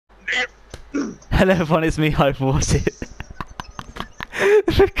Hello everyone, it's me, Hyperwatch.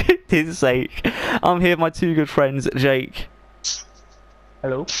 For goodness sake. I'm here with my two good friends, Jake.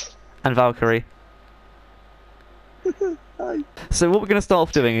 Hello. And Valkyrie. Hi. So what we're going to start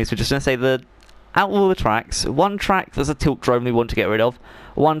off doing is we're just going to say that out of all the tracks, one track that's a Tilkdrome we want to get rid of,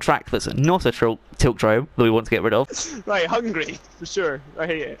 one track that's not a Tilkdrome that we want to get rid of. Right, Hungary, for sure. I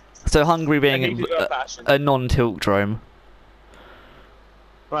hate it. So Hungary being a non-Tilkdrome.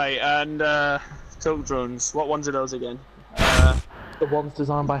 Right, and Tilkdromes. What ones are those again? The ones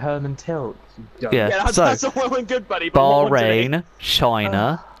designed by Herman Tilk. Yeah, that's all well and good, buddy. But Bahrain,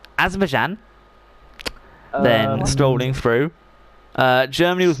 China, Azerbaijan, then scrolling through.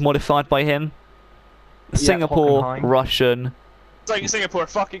 Germany was modified by him. Singapore, Hockenheim. Russian. Like Singapore,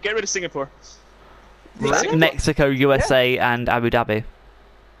 fuck it, get rid of Singapore. Mexico, USA, and Abu Dhabi.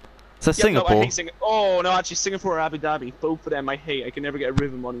 So Yeah, Singapore. No, I hate Oh no, actually Singapore or Abu Dhabi, both of them I hate. I can never get a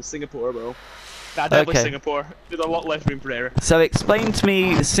rhythm on in Singapore, bro. Nah, definitely Okay. Singapore. There's a lot less room for error. So explain to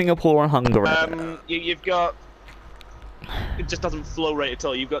me Singapore and Hungary. You've got. It just doesn't flow right at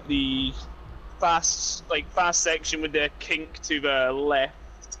all. You've got the fast section with the kink to the left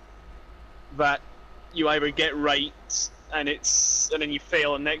that you either get right and then you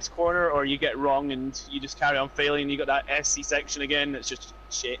fail in the next corner, or you get wrong and you just carry on failing. You got that SC section again that's just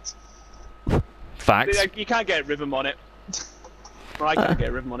shit. Facts. You can't get a rhythm on it. Or I can't get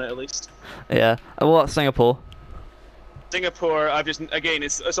a rhythm on it at least. Yeah. What Singapore? Singapore,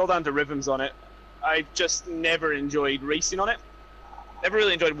 it's all down to rhythms on it. I just never enjoyed racing on it. Never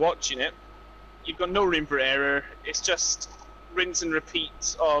really enjoyed watching it. You've got no room for error. It's just rinse and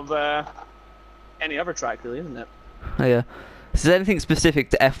repeat of any other track, really, isn't it? Oh, yeah. Is there anything specific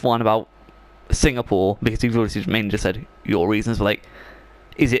to F1 about Singapore? Because you've already mainly just said your reasons. But like,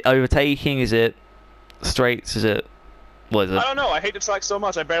 is it overtaking? Is it straights? Is it what is it? I don't know. I hate the track so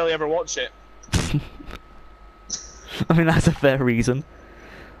much. I barely ever watch it. I mean, that's a fair reason.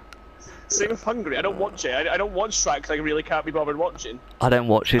 Same with Hungary. I don't watch it. I don't watch tracks I really can't be bothered watching. I don't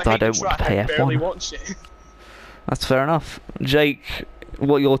watch it. I don't want to play I barely F1. watch it. That's fair enough. Jake,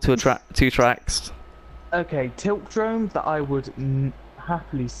 what are your two tracks? Okay, Tilkdrome that I would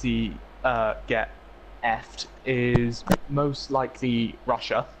happily see get effed is most likely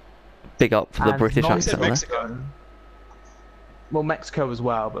Russia. Big up for the And British not accent there. Mexico. Well, Mexico as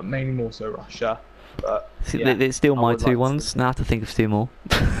well, but mainly more so Russia. But See, yeah, it's still I my would two like to ones. see. Now I have to think of two more.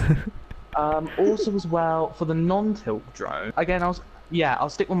 Also as well for the non-Tilkdrome. Again, I'll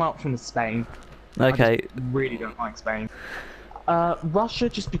stick with my option of Spain. Okay. I just really don't like Spain. Russia,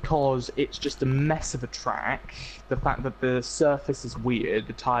 just because it's just a mess of a track. The fact that the surface is weird,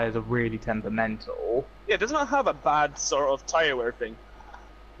 the tyres are really temperamental. Yeah, doesn't it have a bad sort of tyre wear thing?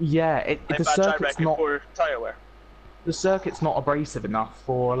 Yeah, Like the bad track circuit's record not for tyre wear. the circuit's not abrasive enough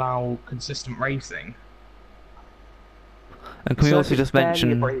for allow consistent racing. And can we also Circuit's just barely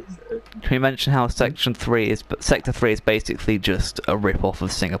mention? abrasive. Can we mention how Sector 3 is basically just a rip-off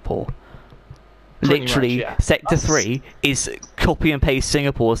of Singapore? Pretty Literally, much, yeah. Sector 3 is copy and paste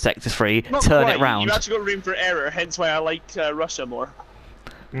Singapore Sector 3, Not turn quite. it round. You've actually got room for error, hence why I like Russia more.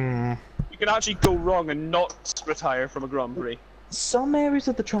 Mm. You can actually go wrong and not retire from a Grand Prix. Some areas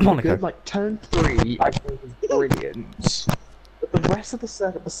of the track are Monaco. good, like turn 3 I think is brilliant. But the rest of the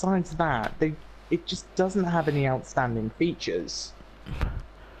circuit besides that, it just doesn't have any outstanding features.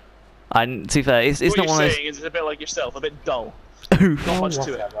 And to be fair, it's What not you're one of saying is it's a bit like yourself, a bit dull. those. Not much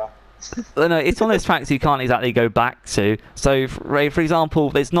to it. Whatever. No, it's one of those tracks you can't exactly go back to. So, for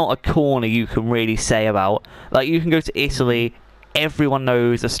example, there's not a corner you can really say about. Like, you can go to Italy, everyone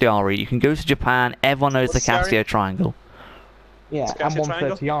knows the Sciari. You can go to Japan, everyone knows What's the Sciari? Cassio Triangle. Yeah, It's and Casio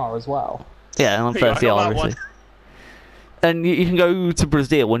Triangle? 130R as well. Yeah, and on There you go, I 30 got R, that obviously. one. And you can go to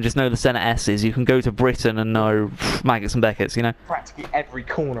Brazil and just know the centre S's. You can go to Britain and know Maggots and Beckett's, you know? Practically every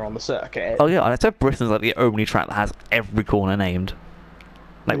corner on the circuit. Oh yeah, I'd say Britain's like the only track that has every corner named.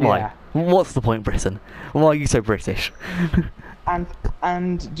 Like, why? Yeah. What's the point, Britain? Why are you so British? And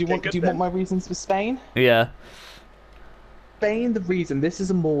do you want then. my reasons for Spain? Yeah. Spain, the reason, this is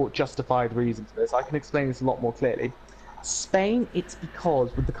a more justified reason for this. I can explain this a lot more clearly. Spain, it's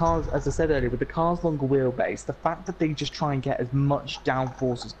because with the cars, as I said earlier, with the cars' longer wheelbase, the fact that they just try and get as much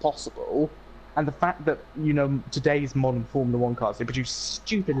downforce as possible, and the fact that, you know, today's modern Formula 1 cars, they produce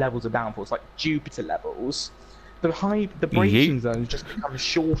stupid levels of downforce, like Jupiter levels, the braking zones just become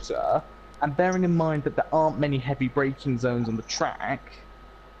shorter, and bearing in mind that there aren't many heavy braking zones on the track,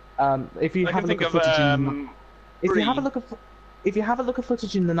 if you have a look at footage if you have a look at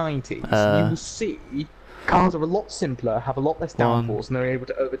footage in the 90s, you will see cars are a lot simpler, have a lot less downforce, and they're able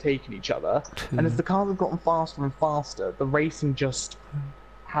to overtake each other. And as the cars have gotten faster and faster, the racing just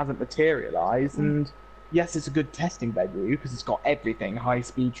hasn't materialised. And yes, it's a good testing venue because it's got everything: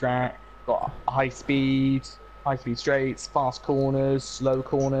 high-speed track, got high-speed straights, fast corners, slow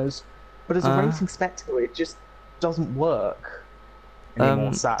corners. But as a racing spectacle, it just doesn't work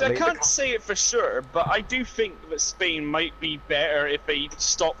anymore, sadly. I can't say it for sure, but I do think that Spain might be better if they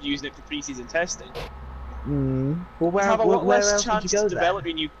stop using it for pre-season testing. Well, Have a lot less else chance would you go of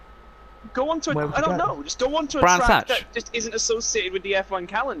developing you. Go on to Where would I you don't go? know. Just go on to a Brands track Hatch. that just isn't associated with the F1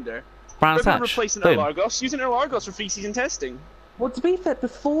 calendar. Brands Maybe Hatch. replacing Boom. Interlagos, using Interlagos for pre-season testing. Well, to be fair,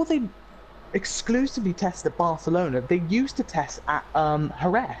 before they exclusively test at Barcelona, they used to test at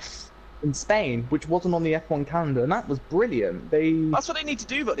Jerez in Spain, which wasn't on the F1 calendar, and that was brilliant. That's what they need to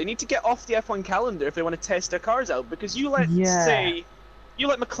do, but they need to get off the F1 calendar if they want to test their cars out. Because you let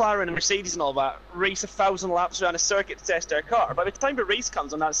McLaren and Mercedes and all that race 1,000 laps around a circuit to test their car. By the time the race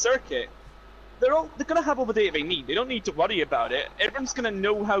comes on that circuit, they're going to have all the data they need. They don't need to worry about it. Everyone's going to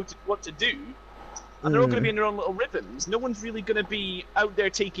know what to do, and they're all going to be in their own little rhythms. No one's really going to be out there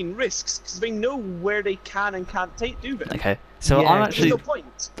taking risks because they know where they can and can't do them. Okay, so Yeah, I'm There's actually no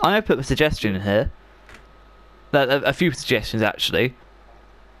point. I'm gonna put a suggestion here. A few suggestions actually.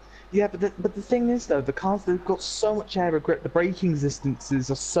 Yeah, but the thing is though, the cars, they've got so much aero grip, the braking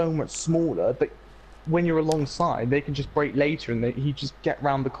distances are so much smaller that when you're alongside, they can just brake later and you just get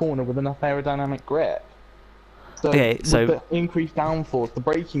round the corner with enough aerodynamic grip. So Okay, so- with the increased downforce, the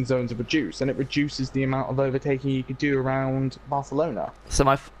braking zones are reduced, and it reduces the amount of overtaking you could do around Barcelona. So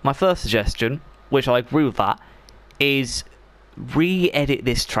my first suggestion, which I agree with that, is re-edit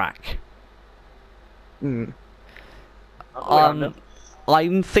this track.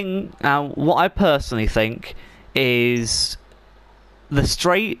 What I personally think is the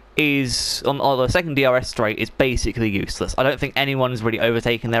straight is or the second DRS straight is basically useless. I don't think anyone's really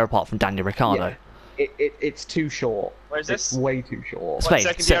overtaken there apart from Daniel Ricciardo. Yeah. It's too short. Where's It's this? way too short. Spain,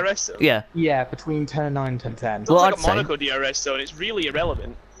 Second so- DRS zone? Yeah. Yeah, between turn 9 and turn 10. It's Well, like I'd a say- Monaco DRS zone. It's really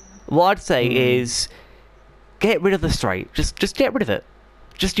irrelevant. What I'd say is get rid of the straight. Just get rid of it.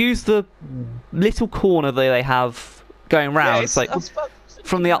 Just use the little corner that they have going round. It's like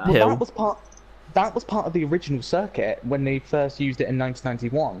from the uphill. That was part of the original circuit when they first used it in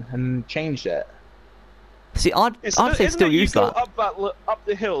 1991 and changed it. See, I'd say Isn't still it use you that. go up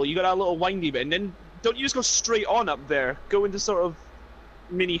the hill, you got that little windy bit, and then don't you just go straight on up there, go into sort of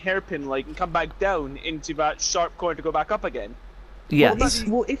mini hairpin like, and come back down into that sharp corner to go back up again? Yeah. It's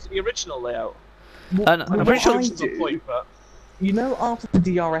the original layout. And I'm pretty sure. I do- You know, after the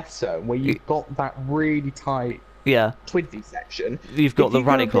DRS zone, where you've got that really tight Yeah. twiddly section, You've got if the you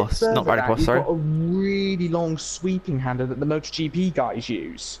go a bit rallycross, not further rallycross, out, sorry. You've got a really long sweeping hander that the MotoGP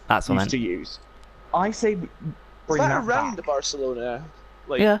guys That's what I used to use. I say Is bring that that around the back. Barcelona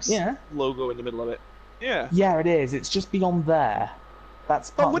Yeah. Yeah. logo in the middle of it? Yeah. Yeah, it is. It's just beyond there. That's.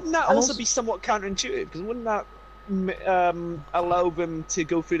 But part- wouldn't that and also be somewhat counterintuitive? Because wouldn't that allow them to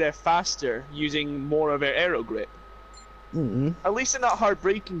go through there faster using more of their aero grip? At least in that hard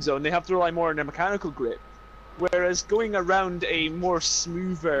braking zone, they have to rely more on their mechanical grip. Whereas going around a more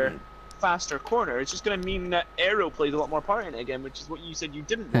smoother, faster corner, it's just going to mean that aero plays a lot more part in it again, which is what you said you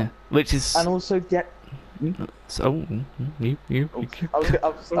didn't Yeah. want. Which is And also get. so you.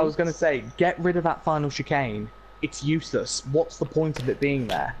 I was going to say, get rid of that final chicane. It's useless. What's the point of it being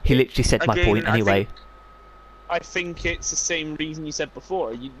there? He literally said my Again, point anyway. I think it's the same reason you said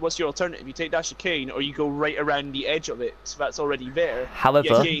before. What's your alternative? You take that chicane, or you go right around the edge of it, so that's already there. However,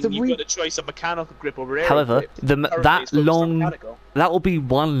 Yet again, you've got the choice of mechanical grip over aero However, grip. that Currently, it's focused on long mechanical. that will be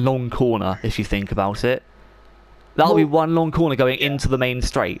one long corner if you think about it. That'll be one long corner going into the main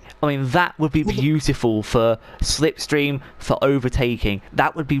straight. I mean, that would be beautiful for slipstream, for overtaking.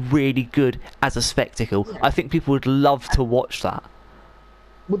 That would be really good as a spectacle. I think people would love to watch that.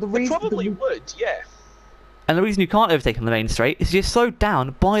 Well, the They reason probably would, yeah. And the reason you can't overtake on the main straight is you're slowed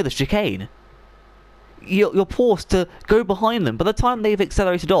down by the chicane. You're forced to go behind them. By the time they've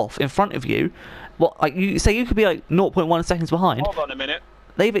accelerated off in front of you, like you say, you could be like 0.1 seconds behind. Hold on a minute.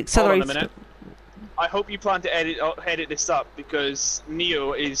 They've Hold on accelerated. a minute. I hope you plan to edit this up, because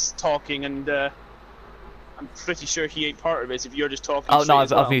Neo is talking, and I'm pretty sure he ain't part of it if you're just talking. Oh no, straight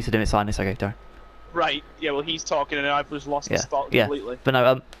as I've well. muted him. It's fine. It's okay. Don't. Right, yeah, well, he's talking, and I've just lost his thought Yeah. completely.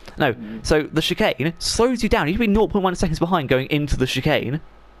 But no. So the chicane slows you down. You could be 0.1 seconds behind going into the chicane.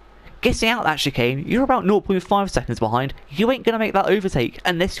 Getting out that chicane, you're about 0.5 seconds behind. You ain't gonna make that overtake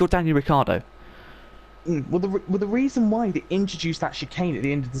unless you're Daniel Ricciardo. Well, the reason why they introduced that chicane at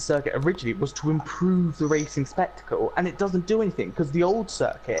the end of the circuit originally was to improve the racing spectacle, and it doesn't do anything because the old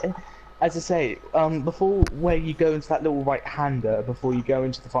circuit, as I say, before where you go into that little right-hander before you go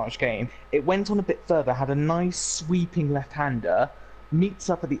into the final chicane, it went on a bit further, had a nice sweeping left-hander, meets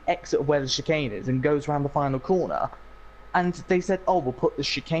up at the exit of where the chicane is and goes around the final corner. And they said, oh, we'll put the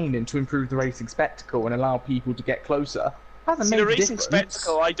chicane in to improve the racing spectacle and allow people to get closer. Hasn't See, made the a racing difference.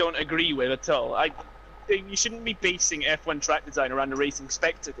 spectacle I don't agree with at all. You shouldn't be basing F1 track design around the racing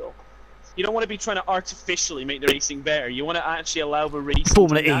spectacle. You don't want to be trying to artificially make the racing better. You want to actually allow the racing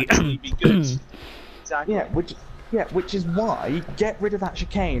Formula to E. naturally be good. Exactly. Which is why get rid of that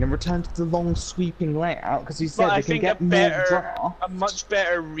chicane and return to the long sweeping layout, because you said But I they can think get more draft. a much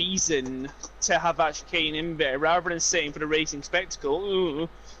better reason to have that chicane in there, rather than saying for the racing spectacle,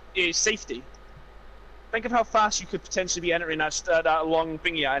 is safety. Think of how fast you could potentially be entering that long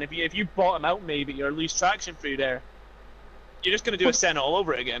thingy, and if you bottom out maybe or lose traction through there, you're just going to do a Senna all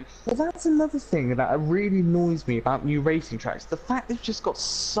over again. Well, that's another thing that really annoys me about new racing tracks. The fact they've just got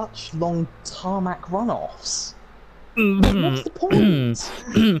such long tarmac runoffs. What's the point?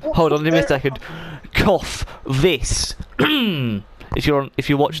 Hold on, give me a second. Cough this. If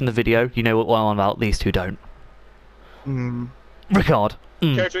you're watching the video, you know what I'm on about. These two don't. Ricard.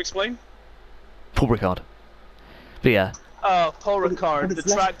 Care to explain? Paul Ricard. But yeah. Oh, Paul Ricard, but the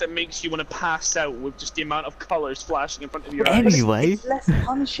it's track that makes you want to pass out with just the amount of colours flashing in front of your eyes. Anyway. It's less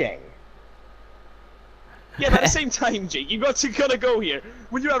punishing. Yeah, but at the same time, Jake, you've got to kind of go here.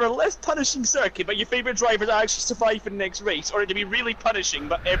 Would you have a less punishing circuit, but your favourite driver to actually survive for the next race, or to be really punishing,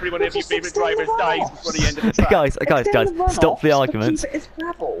 but everyone of your favourite drivers dies before the end of the track? Guys, stop the arguments. Keep it as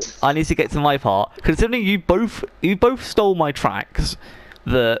gravel. I need to get to my part. Considering you both stole my tracks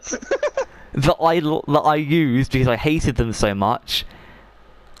that that I used because I hated them so much,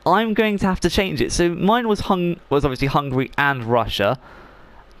 I'm going to have to change it. So mine was obviously Hungary and Russia.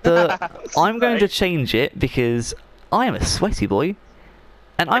 I'm going to change it because I am a sweaty boy,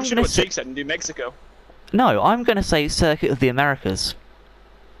 and I'm going to say Jake said and do Mexico. no. I'm going to say Circuit of the Americas.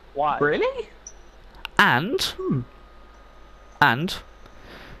 Why? Really? And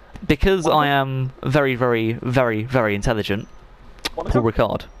because I am very, very, very, very intelligent, Monaco? Paul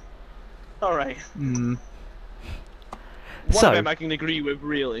Ricard. Alright. One So- of them I can agree with,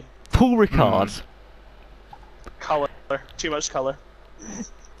 really. Paul Ricard. Colour. Too much colour.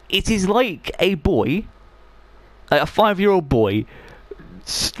 It is like a boy, like a 5-year-old boy,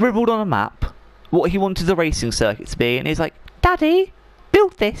 scribbled on a map what he wanted the racing circuit to be, and he's like, "Daddy,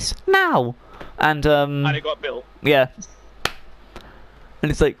 build this now." And And it got built. yeah. And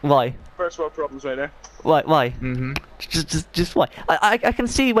it's like, why? First world problems right there. Why? Mm-hmm. Just why? I can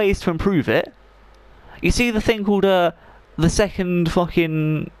see ways to improve it. You see the thing called the second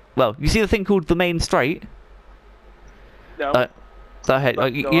fucking. Well, you see the thing called the main straight. No. So hey, Go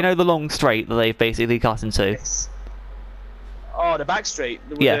you on. know the long straight that they've basically cut into. Yes. Oh, the back straight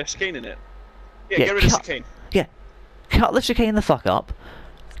with Yeah. the chicane in it. Yeah, Yeah, get rid of cut- chicane. Cut the chicane the fuck up.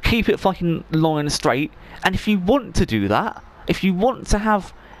 Keep it fucking long and straight. And if you want to do that, if you want to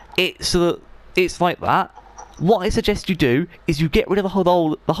have it so that it's like that, what I suggest you do is you get rid of the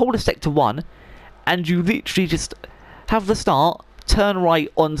whole of sector 1, and you literally just have the start, turn right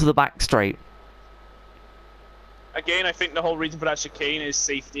onto the back straight. Again, I think the whole reason for that chicane is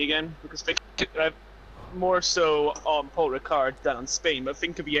safety again, because more so on Paul Ricard than on Spain, but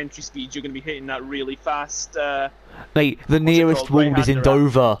think of the entry speed, you're going to be hitting that really fast. Mate, the nearest called? wall is in Right-hander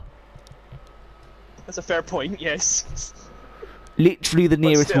Dover. That's a fair point, yes. Literally the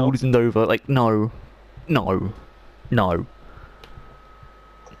nearest still. wall is in Dover. Like, no. Okay.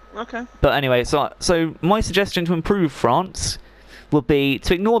 But anyway, so my suggestion to improve France would be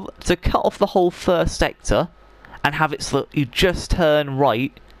to cut off the whole first sector and have it so that you just turn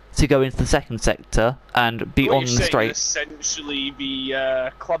right to go into the second sector and be What on you're the saying straight. is essentially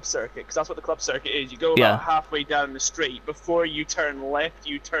the club circuit, because that's what the club circuit is. You go Yeah. about halfway down the straight. Before you turn left,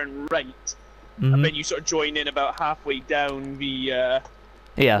 you turn right, and Mhm. then you sort of join in about halfway down the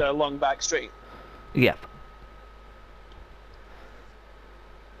Yeah. long back straight. Yep.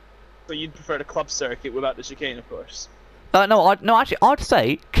 So you'd prefer the club circuit without the chicane, of course. No, actually, I'd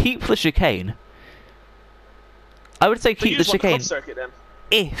say keep the chicane. I would say So you keep the just want the chicane club circuit then?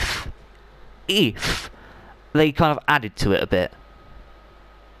 if they kind of added to it a bit.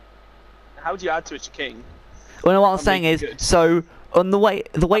 How do you add to a chicane? Well, no, what I'm I'll saying make is, it good. so on the way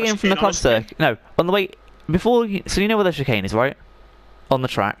Have a in from the chicane on club a chicane? circuit. No, on the way before. So you know where the chicane is, right? On the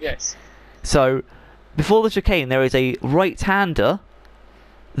track. Yes. So before the chicane, there is a right-hander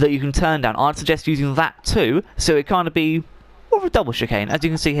that you can turn down. I'd suggest using that too, so it kind of be more of a double chicane, as you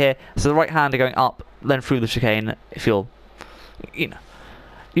can see here. So the right-hander going up, then through the chicane. If you're, you know,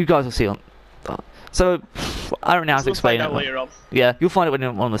 you guys will see on. So I don't know how to We'll explain find out it. later on. Yeah, you'll find it when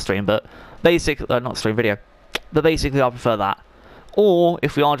you're on the stream, but basically, not stream video. But basically, I prefer that. Or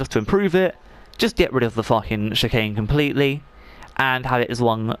if we are just to improve it, just get rid of the fucking chicane completely, and have it as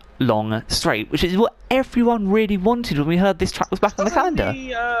one long straight, which is what everyone really wanted when we heard this track was back on the calendar.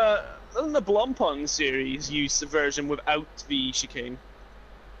 Doesn't the Blancpain series use a version without the chicane?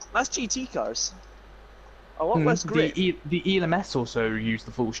 That's GT cars. A lot less grip. The ELMS also use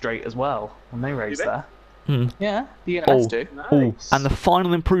the full straight as well when they race they? there. Hmm. Yeah, the ELMS do. Nice. And the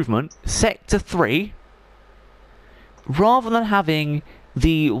final improvement, Sector 3, rather than having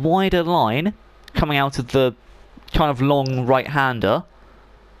the wider line coming out of the kind of long right-hander,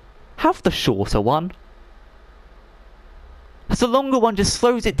 have the shorter one. So the longer one just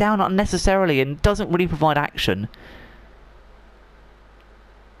slows it down unnecessarily and doesn't really provide action.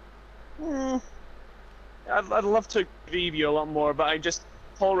 I'd love to agree with you a lot more, but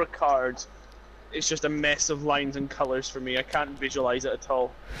Paul Ricard is just a mess of lines and colours for me. I can't visualise it at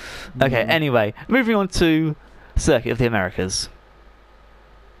all. Okay, anyway, moving on to Circuit of the Americas.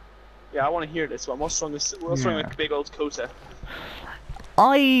 Yeah, I want to hear this one. What's wrong with big old Kota?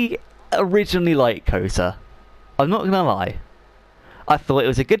 I originally liked Kota. I'm not gonna lie. I thought it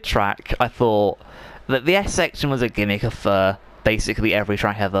was a good track. I thought that the S section was a gimmick of basically every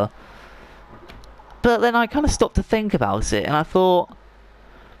track ever. But then I kind of stopped to think about it, and I thought,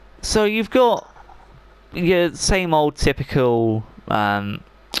 so you've got your same old typical,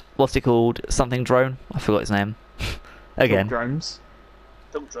 what's it called? Something drone? I forgot its name. Again. Tilkdromes.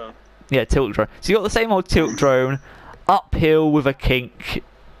 Tilkdrome. Yeah, Tilkdrome. So you got the same old Tilkdrome, uphill with a kink,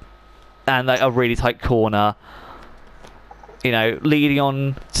 and like a really tight corner. You know, leading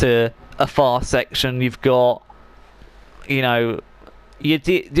on to a fast section, you've got, you know, your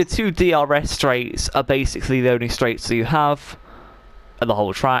two DRS straights are basically the only straights that you have at the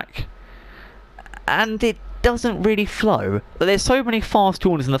whole track, and it doesn't really flow. But there's so many fast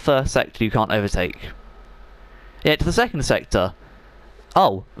corners in the first sector you can't overtake. Yet to the second sector,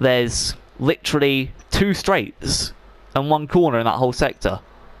 oh, there's literally 2 straights and 1 corner in that whole sector.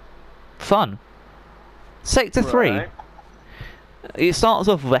 Fun. Sector 3. Right. It starts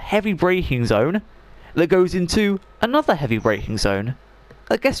off with a heavy braking zone that goes into another heavy braking zone.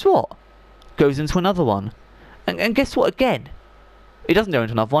 And guess what? Goes into another one. And guess what again? It doesn't go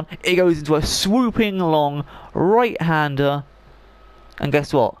into another one. It goes into a swooping long right-hander. And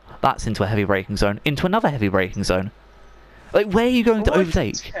guess what? That's into a heavy braking zone. Into another heavy braking zone. Like, where are you going to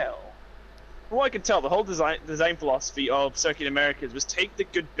overtake? From what I can tell, the whole design philosophy of Circuit Americas was take the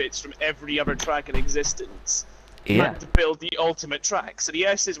good bits from every other track in existence Yeah. to build the ultimate track. So the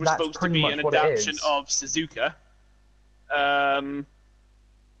S's were That's supposed to pretty be much an what it adaptation is. of Suzuka.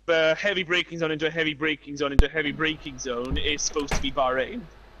 The heavy braking zone into a heavy braking zone into a heavy braking zone is supposed to be Bahrain.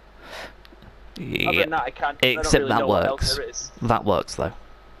 Other Yeah. than that, I can't. I don't Except really that know what else works. there is. That works though.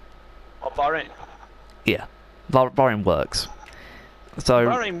 Oh, Bahrain. Yeah. Bahrain works. So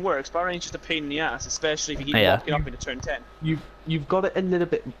Bahrain works. Bahrain's just a pain in the ass, especially if you keep Yeah. walking up into turn 10. You've got it a little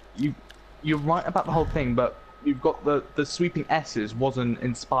bit. You're right about the whole thing, but you've got the sweeping S's wasn't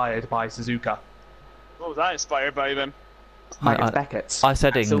inspired by Suzuka. What was that inspired by then? Magnus Beckett's. I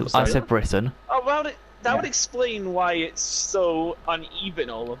said at England. I Silverstone. said Britain. Oh, well, that would Yeah. explain why it's so uneven,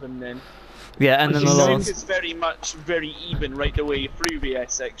 all of them, then. Yeah, and then the Because last. It's very even right the way through the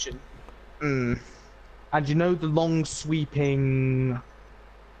S section. And you know the long sweeping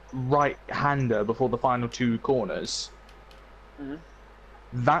right-hander before the final 2 corners? Mhm.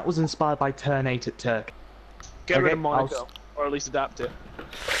 That was inspired by Turn 8 at Turkey. Get rid Okay, of Monaco, or at least adapt it.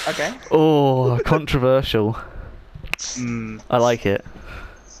 Okay. Oh, controversial. I like it.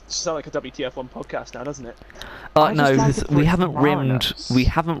 It sounds like a WTF1 podcast now, doesn't it? I No, just like 'cause it for we its haven't environments.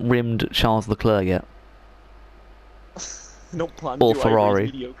 rimmed Charles Leclerc yet. Don't plan Or to. Ferrari.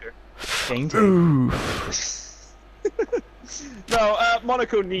 Mediocre. Dainty. Ooh. No,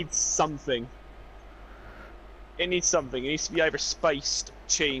 Monaco needs something. It needs something. It needs to be either spiced,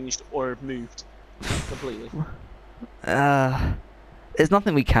 changed, or moved completely. There's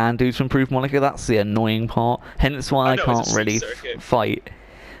nothing we can do to improve Monaco. That's the annoying part. Hence why I I know, can't it's a really street circuit. fight.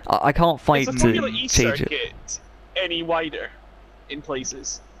 I can't fight Is the to Formula E change it. circuit any wider in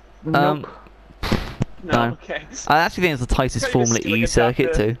places? Um, No. No. Okay. I actually think it's the tightest Can't even Formula see, like, E adapt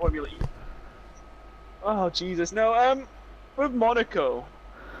circuit the too. Formula E. Oh Jesus, no. With Monaco,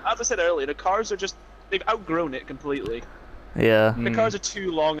 as I said earlier, the cars are they've outgrown it completely. Yeah. The cars are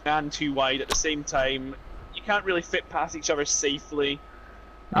too long and too wide at the same time. You can't really fit past each other safely.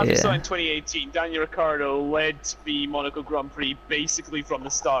 As we saw Yeah. in 2018, Daniel Ricciardo led the Monaco Grand Prix basically from the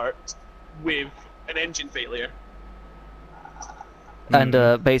start with an engine failure. And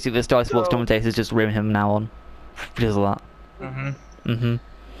basically the Sky Sports So- commentators just rim him now on because of that.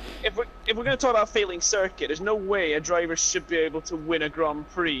 If we're going to talk about failing circuit, there's no way a driver should be able to win a Grand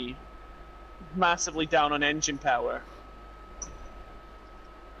Prix massively down on engine power.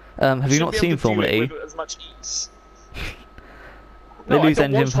 Have you not seen Formula E? With as much ease. They No, lose I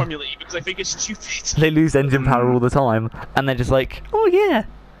don't engine watch Formula E because I think it's stupid. They lose engine power all the time, and they're just like, oh yeah,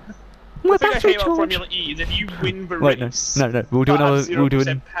 my The thing I battery hate about charge. Formula E is if you win the Wait, race, no, we'll do but have another.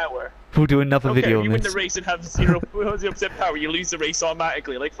 0% power. We'll do another Okay, video if you on win this. the race and have 0% power, you lose the race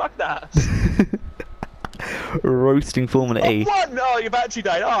automatically. Like, fuck that. Roasting Formula E. What? No, your battery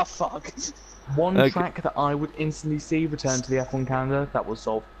died. Oh, fuck. One track that I would instantly see return to the F1 calendar that will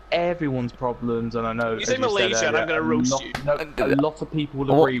solve everyone's problems, and I know. You say Malaysia, and I'm going to roast you. A lot of people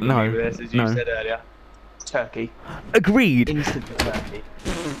will agree with you with this, as you said earlier. Turkey. Agreed. Instantly Turkey.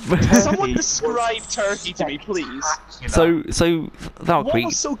 Someone describe Turkey to me, please. So Valkyrie. What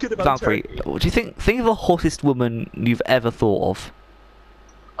was so good about Valkyrie, Turkey? what do you think? Think of the hottest woman you've ever thought of.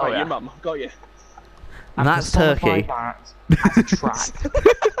 Oh, your mum. Got you. And that's Turkey. As a track.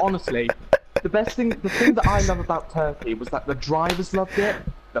 Honestly, the thing that I love about Turkey was that the drivers loved it,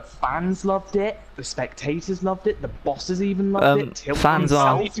 the fans loved it, the spectators loved it, the bosses even loved it. Tilkdromes fans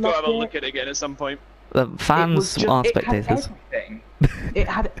are- I need to go have a look at it again at some point. Fans are spectators. It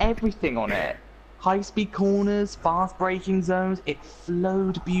had everything on it. High-speed corners, fast braking zones. It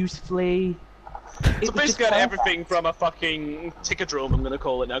flowed beautifully. So basically, I had everything from a fucking Tilkdrome, I'm going to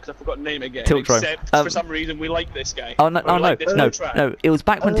call it now, because I forgot the name again. Tilkdrome. Except, for some reason, we like this guy. Oh no! It was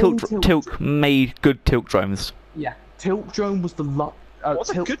back when Tilk. Tilk made good Tilkdromes. Yeah, Tilkdrome was the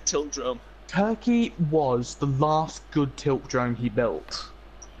What's a good Tilkdrome? Turkey was the last good Tilkdrome he built.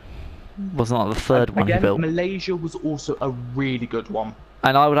 Wasn't that the third one he built? Malaysia was also a really good one.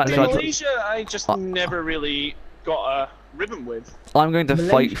 And I would actually. Malaysia, I just never really got a ribbon with. I'm going to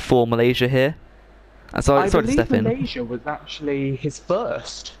fight for Malaysia here. So I sorry to believe step in. Malaysia was actually his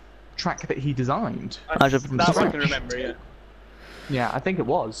first track that he designed. That I can remember, yeah. Yeah, I think it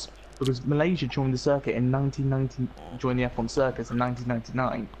was. Because Malaysia joined the circuit in 1990, joined the F1 circuit in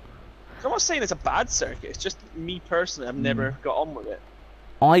 1999. I'm not saying it's a bad circuit, it's just me personally, I've never got on with it.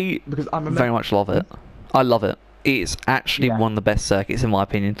 I Because I remember very much love it. I love it. It's actually one of the best circuits in my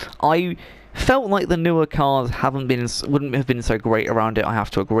opinion. I felt like the newer cars wouldn't have been so great around it. I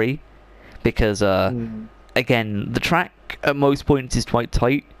have to agree, because again, the track at most points is quite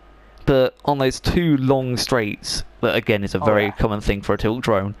tight, but on those two long straights, that again is a very common thing for a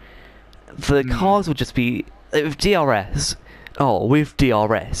Tilkdrome, the cars would just be with DRS. Oh, with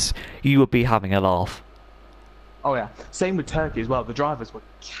DRS, you would be having a laugh. Oh yeah, same with Turkey as well. The drivers were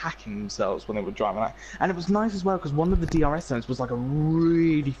cacking themselves when they were driving that, and it was nice as well because one of the DRS zones was like a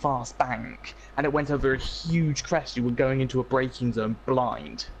really fast bank, and it went over a huge crest. You were going into a braking zone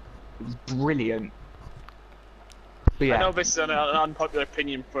blind. It was brilliant. But yeah, I know this is an unpopular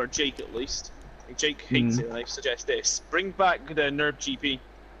opinion for Jake at least. Jake hates it, and I suggest this: bring back the Nerb GP.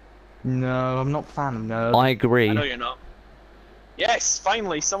 no, I'm not a fan of Nerb. I agree. I know you're not. Yes,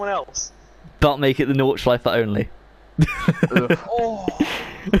 finally, someone else. But make it the Nordschleifer only.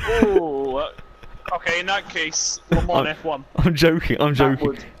 Okay, in that case, Le Mans F1. I'm joking. I'm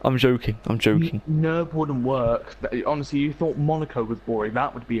joking. Nerb wouldn't work. Honestly, you thought Monaco was boring.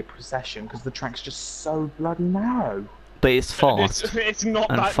 That would be a procession because the track's just so bloody narrow. But it's fast. It's not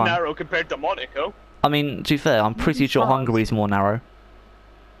and that fun. narrow compared to Monaco. I mean, to be fair, I'm pretty sure Hungary's more narrow.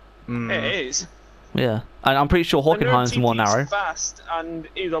 It is. Yeah, and I'm pretty sure Hockenheim's more narrow. Fast and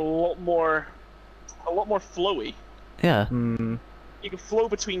is a lot more flowy. Yeah. You can flow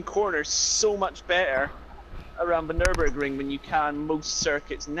between corners so much better around the Nürburgring than you can most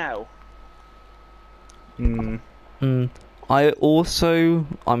circuits now. I also,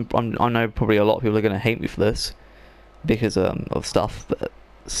 I know probably a lot of people are going to hate me for this because of stuff, but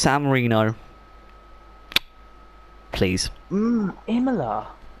San Marino, please. Imola.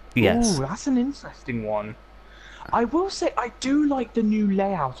 Yes. Ooh, that's an interesting one. I will say I do like the new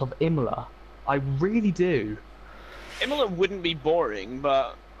layout of Imola. I really do. Imola wouldn't be boring,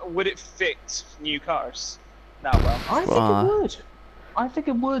 but would it fit new cars that well? I think it would. I think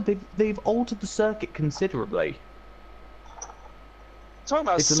it would. They've altered the circuit considerably. Talking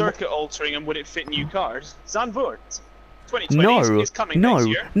about circuit altering and would it fit new cars? Zandvoort, 2020 is coming next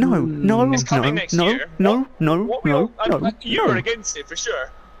year. No. It's coming next year. No. You are against it for sure.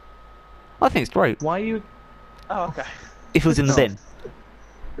 I think it's great. Why are you? Oh, okay. If it was in the bin.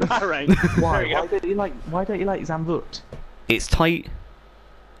 Alright. Why don't you like Zandvoort? It's tight.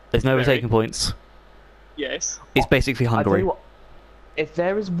 There's no overtaking points. Yes. It's basically I tell Hungary. you what, if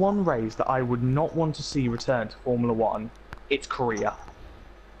there is one race that I would not want to see return to Formula One, it's Korea.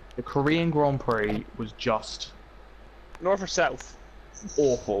 The Korean Grand Prix was just North or south?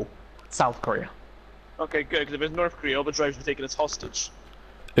 awful. South Korea. Okay, good, because if it's North Korea, all the drivers were taken as hostage.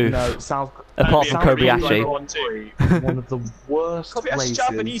 Oof. No, South. Apart from South Kobayashi. Korea Grand Prix is one of the worst Kobayashi places.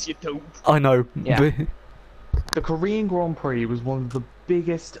 Japanese, you dope. I know. Yeah. The Korean Grand Prix was one of the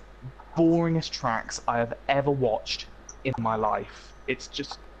biggest, boringest tracks I have ever watched in my life. It's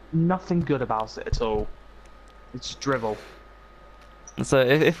just nothing good about it at all. It's drivel. So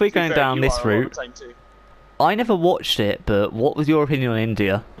if we're going down this route, I never watched it, but what was your opinion on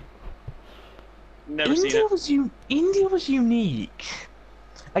India? Never seen India it. India was unique.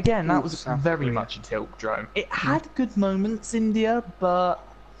 Again, that was South very Korea. much a Tilkdrome. It had good moments, India, but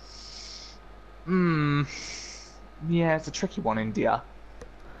yeah, it's a tricky one, India.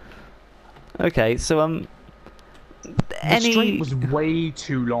 Okay, so The straight was way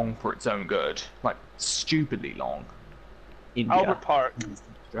too long for its own good, like stupidly long. India. Albert Park.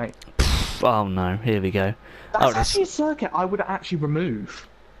 Straight. Oh no, here we go. That's actually a circuit I would actually remove.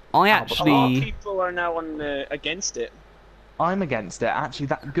 I A lot of actually, people are now against it. I'm against it. Actually,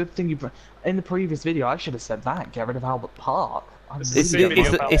 that good thing in the previous video, I should have said that. Get rid of Albert Park. It's it's, the same video,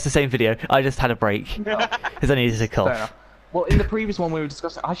 it's, pal. it's the same video. I just had a break because I needed to Fair cough. enough. Well, in the previous one we were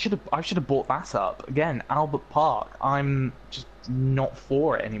discussing, I should have brought that up again. Albert Park. I'm just not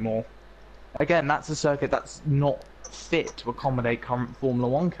for it anymore. Again, that's a circuit that's not fit to accommodate current Formula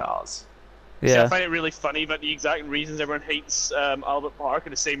One cars. See, I Yeah. find it really funny that the exact reasons everyone hates Albert Park are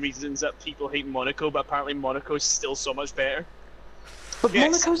the same reasons that people hate Monaco, but apparently Monaco is still so much better. But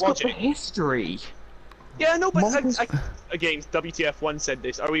Yes, Monaco's got watch the it. history. Yeah, no, but Monaco's- again, WTF1 said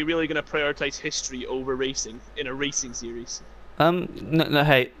this. Are we really going to prioritize history over racing in a racing series? No,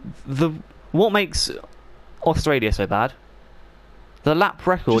 hey, what makes Australia so bad? The lap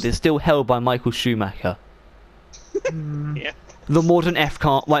record is still held by Michael Schumacher. Yeah. The modern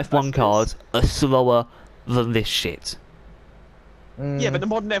F1 That's cars are slower than this shit. Yeah, but the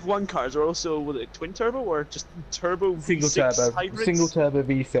modern F1 cars are also was it twin turbo or just turbo Single V6 turbo, hybrids? single turbo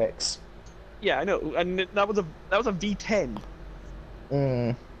V6. Yeah, I know, and that was a V10.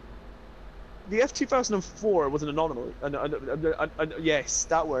 Mm. The F2004 was an anomaly. Yes,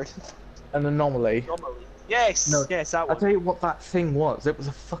 that word. An anomaly. Anomaly. Yes, No, yes, that I'll one. tell you what that thing was. It was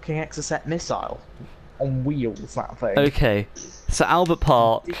a fucking Exocet missile on wheels. That thing. Okay, so Albert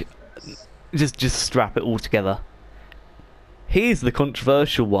Park, just strap it all together. Here's the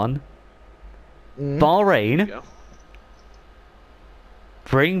controversial one. Mm. Bahrain, Go.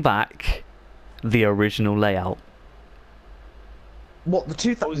 bring back the original layout. What the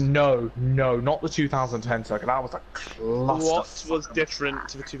 2000? No, not the 2010 circuit. That was a cluster. What was different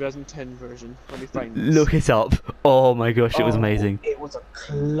to the 2010 version? Let me find this. Look it up. Oh my gosh, it was amazing. It was a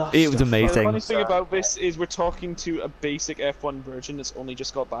cluster. It was amazing. The funny thing about this is we're talking to a basic F1 version that's only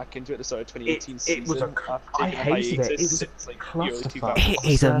just got back into it at the start of 2018 season. it was a. after I taking a hated it. It hiatus was a since, like, Euro clusterfuck. 2000. It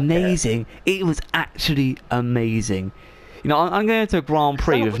is amazing. It was actually amazing. You know, I'm going to a Grand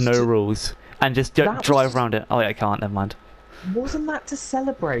Prix That with was no to- rules and just that drive was- around it. Oh, yeah, I can't. Never mind. Wasn't that to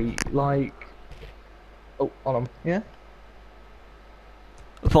celebrate like? Oh, hold on. Yeah.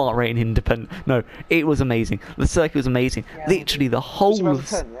 Bahrain independent. No, it was amazing. The circuit was amazing. Yeah. Literally the whole of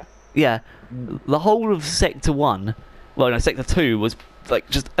 2010, yeah? the whole of Sector 1. Well, no, Sector 2 was like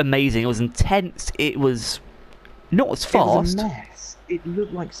just amazing. It was intense. It was not as It was fast. a mess. It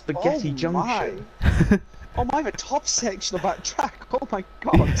looked like Spaghetti Oh Junction. Oh my, the top section of that track. Oh my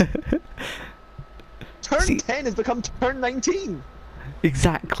god. Turn See- 10 has become turn 19.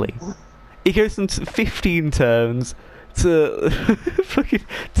 Exactly. It goes from 15 turns to fucking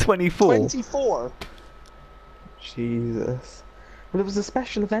 24. 24. Jesus. Well, it was a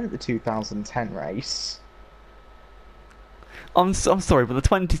special event, the 2010 race. I'm sorry, but the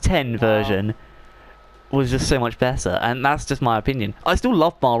 2010 version was just so much better, and that's just my opinion. I still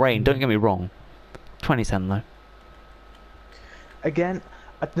love Bahrain, don't get me wrong. 2010 though. Again,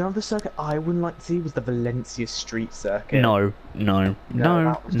 another circuit I wouldn't like to see was the Valencia Street Circuit. No. that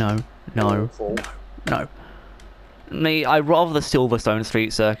was Awful. No. Me, I'd rather the Silverstone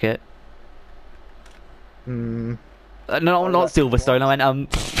Street Circuit. Hmm. No, not that's Silverstone. I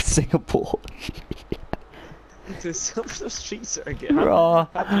meant Singapore. The Silver Street Circuit. Rah.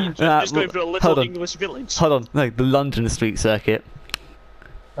 Just going through a little hold on. English village. Hold on, no, the London Street Circuit.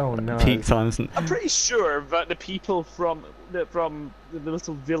 Oh no. Peak times. I'm pretty sure that the people from the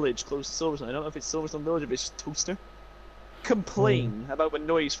little village close to Silverstone, I don't know if it's Silverstone Village or if it's just Toaster, complain about the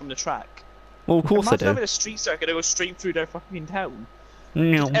noise from the track. Well, of course I Imagine do. having a street circuit that goes straight through their fucking town.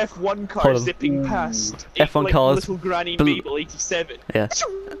 No. F1 Hold cars on. zipping past. F1 like cars Little Granny bel- Mabel 87. Yeah.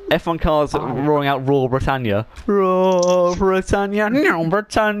 F1 cars roaring out Raw Britannia. Raw Britannia, no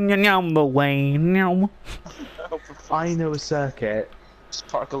Britannia, number way, no. Oh, for fuck's I know a circuit Just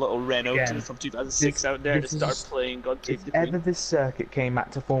park a little Renault Again, from 2006 out there to start playing God Save If the ever Queen. this circuit came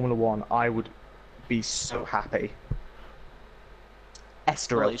back to Formula One, I would be so happy.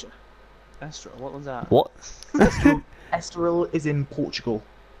 Estoril. Malaysia. Estoril, what was that? What? Estoril is in Portugal.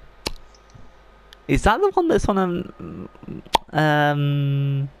 Is that the one that's on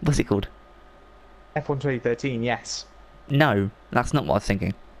what's it called? F1 2013, yes. No, that's not what I was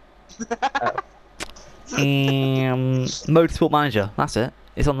thinking. Motorsport Manager, that's it.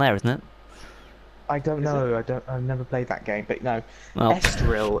 It's on there, isn't it? I don't know. I've never played that game, but no. Well,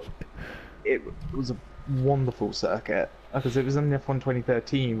 Estoril, it was a wonderful circuit because it was in F1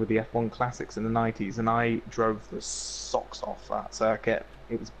 2013 with the F1 classics in the 90s, and I drove the socks off that circuit.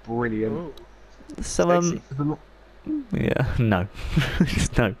 It was brilliant. Ooh. so Stacey. yeah, no,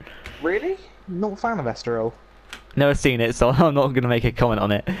 just no. Really? Not a fan of Estoril. Never seen it, so I'm not going to make a comment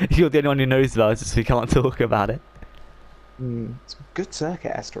on it. You're the only one who knows about it, so we can't talk about it. It's a good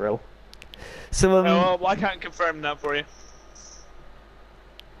circuit, Estoril. So Oh, I can't confirm that for you.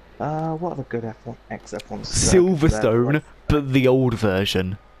 What other good F1 F1 Silverstone, but the old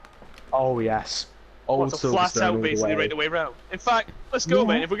version. Oh yes, old What's a flat Silverstone all out the basically way. right the way around. In fact, let's go, Yeah.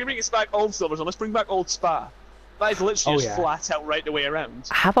 man. If we're gonna bring it back old Silverstone, let's bring back old Spa. That is literally Oh, just yeah. flat out right the way around.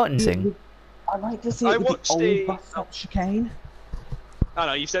 How about Nsing? I like to see I it with watched the old a- bus stop chicane. I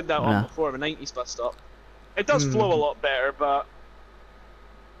know, you said that Yeah. one before, of a 90s bus stop. It does flow a lot better, but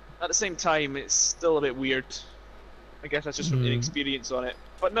at the same time, it's still a bit weird. I guess that's just from inexperience on it.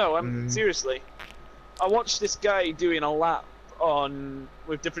 But no, seriously. I watched this guy doing a lap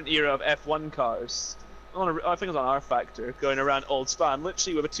with different era of F1 cars. I think it was on R Factor, going around Old Spa, and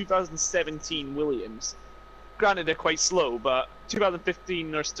literally with a 2017 Williams. Granted, they're quite slow, but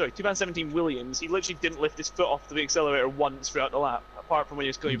 2017 Williams, he literally didn't lift his foot off the accelerator once throughout the lap, apart from when he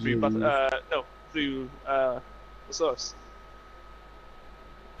was going through the source.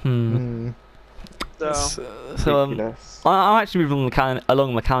 So, Ridiculous. I'm actually moving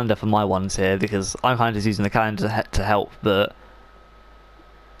along the calendar for my ones here because I'm kind of just using the calendar to help. But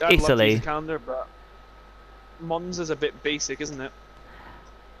I'd love to Italy. use a calendar, but Monza's a bit basic, isn't it?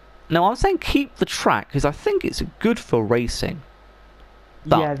 no, I'm saying keep the track because I think it's good for racing.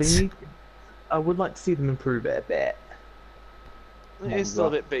 Yeah, But they need. I would like to see them improve it a bit. It is still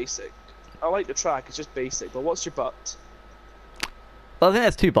a bit basic. I like the track, it's just basic, but what's your butt? well, I think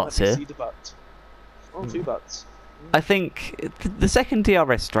there's two buts Let me here. see the butt. Oh, two butts. I think the second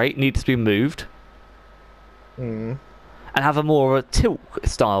DRS straight needs to be moved Mm. and have a more of a tilt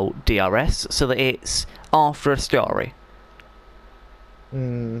style DRS so that it's after a Stari.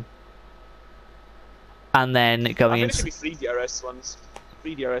 Mm. And then I going think it into should be 3 DRS ones.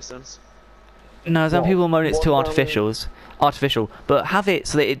 3 DRS ones. no, some What- people moan it's too what artificial, but have it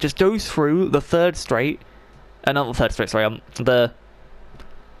so that it just goes through the third straight, not the third straight, sorry,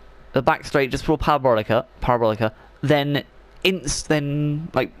 the back straight just for parabolica, then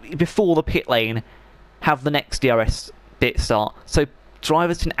like before the pit lane, have the next DRS bit start, so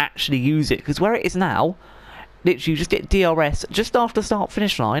drivers can actually use it. Because where it is now, literally you just get DRS just after start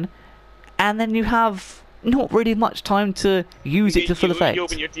finish line, and then you have not really much time to use it to full effect. You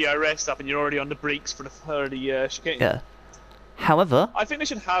open your DRS up and you're already on the brakes for the chicane. Yeah. However, I think they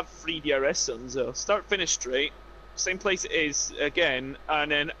should have 3 DRS zones though. Start finish straight, same place it is again,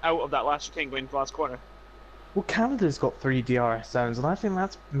 and then out of that last chicane going to the last corner. Well, Canada's got 3 DRS zones, and I think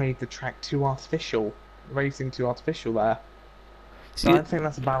that's made the track too artificial. Racing too artificial there. So I don't think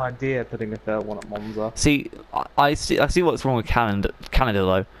that's a bad idea, putting a third one at Monza. see, I see what's wrong with Canada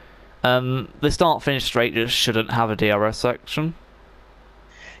though. The start finish straight just shouldn't have a DRS section.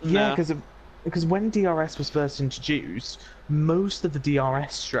 Yeah, No. because when DRS was first introduced, most of the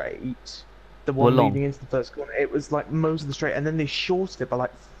DRS straight, the Were one long. leading into the first corner, it was like most of the straight, and then they shorted it by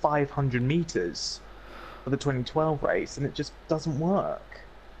like 500 meters for the 2012 race, and it just doesn't work.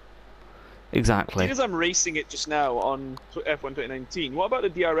 Exactly. Because I'm racing it just now on F1 2019, what about the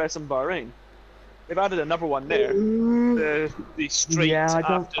DRS on Bahrain? They've added another one there. The straight Yeah, I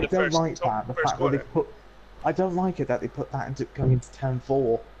after don't the first, like that. The first fact that they corner. I don't like it that they put that into going into turn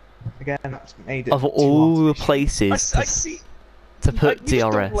 4. Again, that's made it Of too all the artificial. places I see. to put You just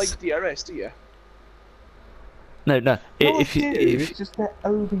don't DRS. like DRS, do you? No. No, If I you, do, if it's just they're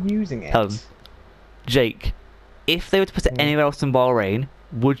overusing it. Jake, if they were to put it anywhere else in Bahrain,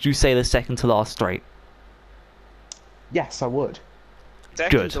 would you say the second to last straight? Yes, I would.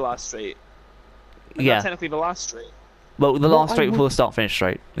 Second Good. to last straight. Isn't Yeah. that technically the last straight. Well, the What last I straight before would- the start finish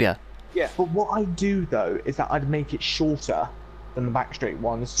straight. Yeah. Yeah. But what I do though is that I'd make it shorter than the back straight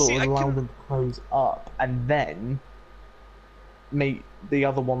one, sort See, of I allow can- them to close up, and then make the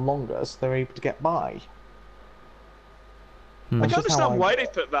other one longer so they're able to get by. I That's can just how understand I- why they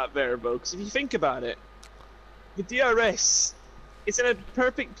put that there, though, because if you think about it, the DRS is in a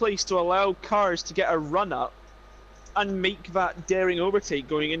perfect place to allow cars to get a run up and make that daring overtake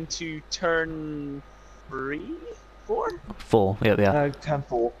going into turn 3? 4? 4. Yeah. Turn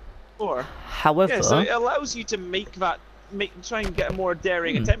 4. 4. However, Yeah, so it allows you to try and get a more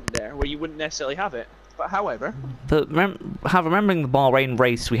daring attempt there, where you wouldn't necessarily have it. But however, remembering the Bahrain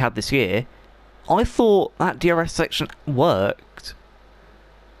race we had this year, I thought that DRS section worked.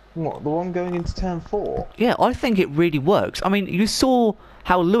 What, the one going into turn 4? Yeah, I think it really works. I mean, you saw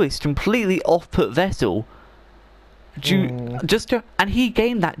how Lewis completely off-put Vettel. And he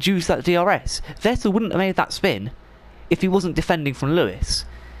gained that due to that DRS. Vettel wouldn't have made that spin if he wasn't defending from Lewis.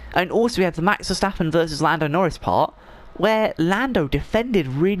 And also we had the Max Verstappen versus Lando Norris part, where Lando defended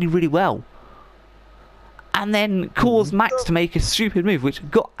really, really well. And then caused Max to make a stupid move, which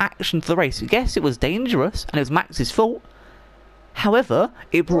got action to the race. Yes, it was dangerous, and it was Max's fault. However,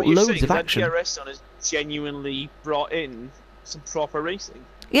 it brought loads of action. That DRS zone has genuinely brought in some proper racing.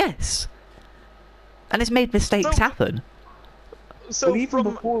 Yes. And it's made mistakes happen. So even from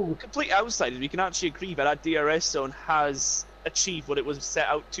before... complete outsiders, we can actually agree that DRS zone has achieved what it was set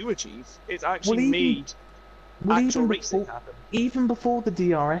out to achieve. It's actually made actual racing happen. Even before the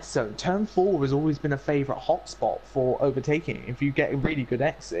DRS zone, turn 4 has always been a favourite hotspot for overtaking. If you get a really good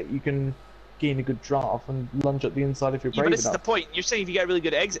exit, you can gain a good draft and lunge at the inside if you're brave but this enough. is the point. You're saying if you get a really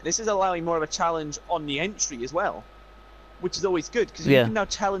good exit, this is allowing more of a challenge on the entry as well, which is always good because you can now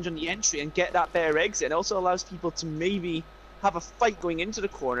challenge on the entry and get that better exit. It also allows people to maybe have a fight going into the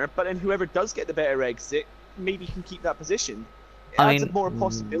corner, but then whoever does get the better exit maybe can keep that position. It adds more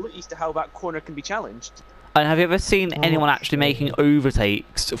possibilities to how that corner can be challenged. And have you ever seen anyone actually making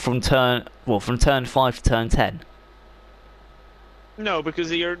overtakes from turn 5 to turn 10? No, because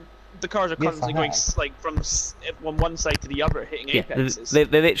the cars are constantly going like from one side to the other, hitting apexes. They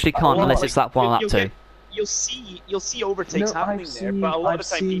literally can't unless it's lap 1 or lap 2. You'll see overtakes happening there, but a lot of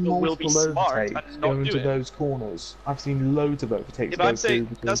the time people will be smart and not do it. Those corners. I've seen loads of overtakes. Yeah, but I'm saying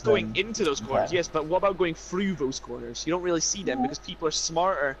that's going into those corners, yes. But what about going through those corners? You don't really see them because people are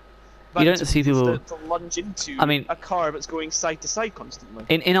smarter. You don't see people to lunge into a car that's going side to side constantly.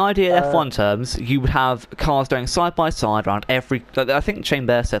 In ideal F1 terms, you would have cars going side by side around every. I think Shane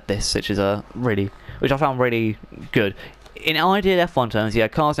Bear said this, which I found really good. In ideal F1 terms, you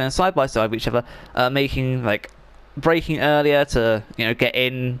have cars going side by side, whichever making braking earlier to get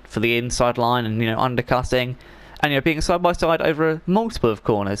in for the inside line and undercutting, and being side by side over multiple of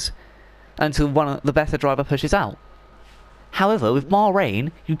corners until the better driver pushes out. However, with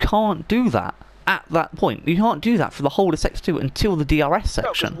Bahrain, you can't do that at that point. You can't do that for the whole of Sector 2 until the DRS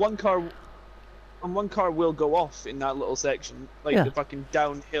section. No, one car will go off in that little section, the fucking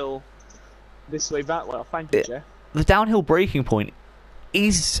downhill this way, that way. Thank you, Jeff. The downhill braking point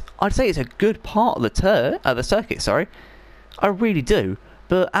is, I'd say it's a good part of the circuit, sorry. I really do.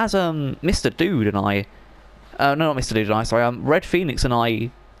 But as Mr. Dude and I... no, not Mr. Dude and I, sorry. Red Phoenix and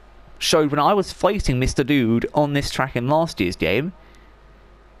I showed when I was fighting Mr. Dude on this track in last year's game,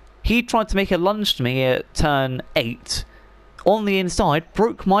 he tried to make a lunge to me at turn 8 on the inside,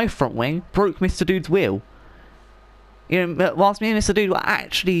 broke my front wing, broke Mr. Dude's wheel. Whilst me and Mr. Dude were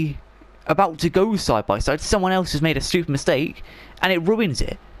actually about to go side by side, someone else has made a stupid mistake and it ruins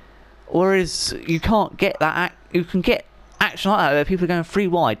it. Whereas you can't get that. You can get action like that where people are going 3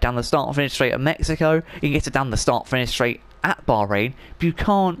 wide down the start finish straight at Mexico. You can get it down the start finish straight at Bahrain, but you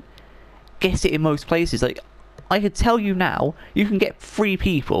can't get it in most places. I could tell you now, you can get 3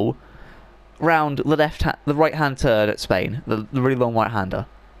 people round the right hand turn at Spain, the really long right hander.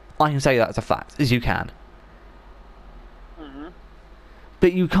 I can say that as a fact, as you can.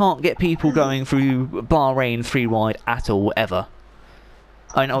 But you can't get people going through Bahrain 3 wide at all, ever.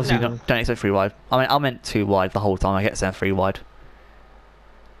 I mean, obviously, don't expect 3 wide. I meant 2 wide the whole time. I get sent 3 wide.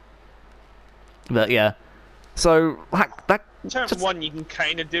 But yeah, so that turn 1 you can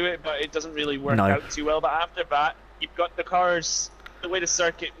kind of do it, but it doesn't really work out too well. But after that, you've got the cars. The way the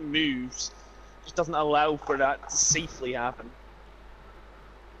circuit moves just doesn't allow for that to safely happen.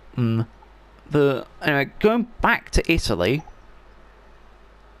 Anyway, going back to Italy.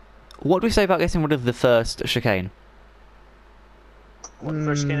 What do we say about getting rid of the first chicane? What, the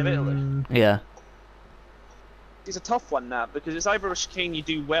first chicane of Italy? Yeah. It's a tough one, that, because it's either a chicane you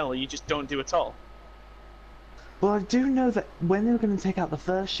do well or you just don't do at all. Well, I do know that when they were going to take out the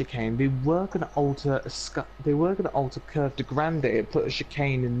first chicane, they were going to alter Curve de Grande and put a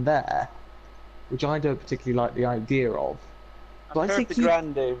chicane in there, which I don't particularly like the idea of. But Curve de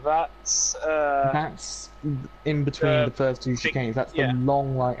Grande, that's in between the first 2 chicanes. That's the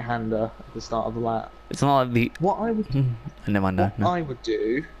long right-hander at the start of the lap. It's not like the... What I would... Never mind, no, What no. I would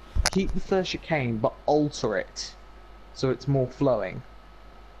do, keep the first chicane, but alter it so it's more flowing.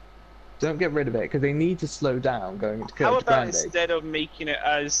 Don't get rid of it, because they need to slow down going into How Curve about Grande. instead of making it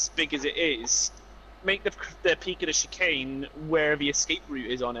as big as it is, make the peak of the chicane where the escape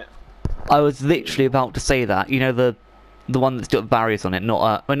route is on it? I was literally about to say that. You know, the one that's got barriers on it,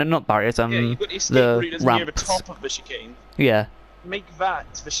 not well, no, not barriers. Yeah, you've got the escape the route that's near the ramps. top of the chicane. Yeah. Make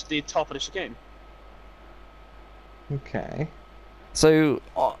that the top of the chicane. Okay. So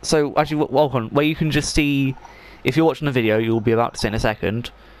actually, hold on. Where you can just see, if you're watching the video, you'll be about to see in a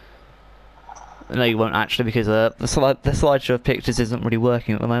second. No, you won't actually, because the slideshow of pictures isn't really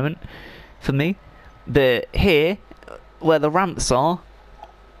working at the moment for me. But here, where the ramps are,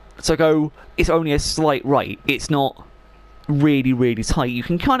 so it's only a slight right. It's not really, really tight. You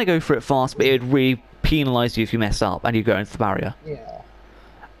can kind of go for it fast, but it would really penalise you if you mess up and you go into the barrier. Yeah.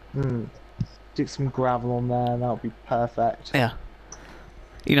 Stick some gravel on there, and that'll be perfect. Yeah.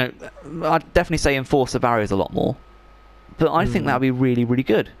 You know, I'd definitely say enforce the barriers a lot more. But I think that would be really, really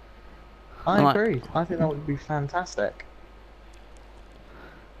good. I agree. I think that would be fantastic.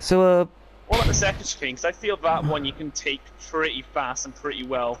 So, What about the second chicane? Because I feel that one you can take pretty fast and pretty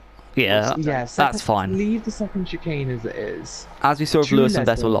well. yeah, Yeah, that's fine. Leave the second chicane as it is. As we saw with Two Lewis and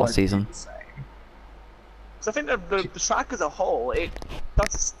less Vettel will last work season. the same. So I think the track as a whole, it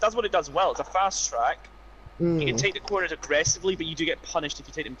does what it does well. It's a fast track. You can take the corners aggressively, but you do get punished if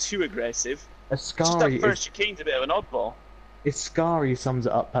you take them too aggressive. Just that Ascari first chicane's a bit of an oddball. Ascari sums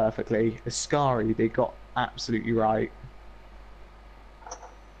it up perfectly. Ascari, they got absolutely right.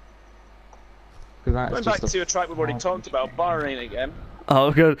 Going back to a track we've already talked about, Bahrain again.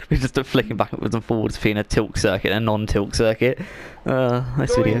 Oh god, we're just flicking backwards and forwards between a tilt circuit and a non-tilt circuit.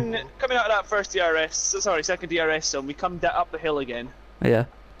 This video. Coming out of that second DRS zone, we come up the hill again. Yeah.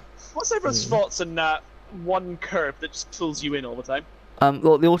 What's everyone's thoughts on that one curve that just pulls you in all the time?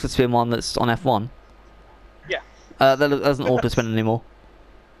 Well, the auto spin one that's on F1. Yeah. That doesn't auto spin anymore.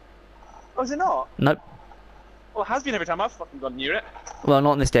 Oh, is it not? Nope. Well, it has been every time I've fucking gone near it. Well,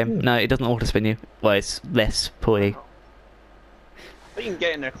 not in this game. No, it doesn't auto spin you. Well, it's less poorly. I think you can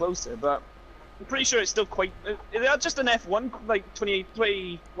get in there closer, but I'm pretty sure it's still quite. Is that just an F1 like 20 I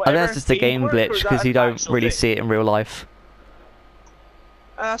think whatever? that's just a game work, or glitch is that because you an don't actual really thing? see it in real life.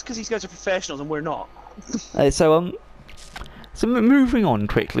 That's because these guys are professionals and we're not. So moving on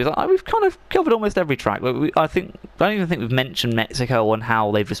quickly, we've kind of covered almost every track, but I don't even think we've mentioned Mexico and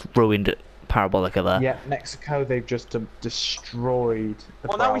how they've just ruined Parabolica there. Yeah, Mexico, they've just destroyed the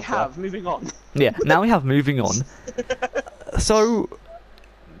Well, now we browser. have. Moving on. Yeah, now we have moving on. So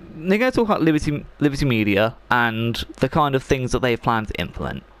they're going to talk about Liberty Media and the kind of things that they've planned to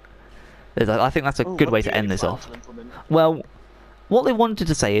implement. I think that's a good way to end this off. Well, what they wanted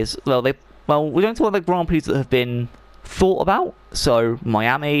to say is, we're going to talk about the Grand Prix that have been thought about. So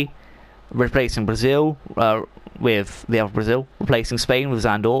Miami, replacing Brazil with the other Brazil, replacing Spain with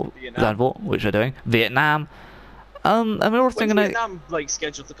Zandvoort, which they're doing. Vietnam, and we're also When's going to Vietnam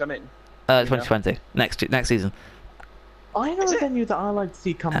scheduled to come in? 2020 next season. I know a venue that I like to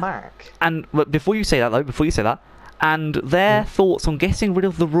see come back. And but before you say that, and their thoughts on getting rid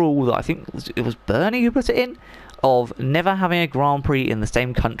of the rule that I think it was Bernie who put it in, of never having a Grand Prix in the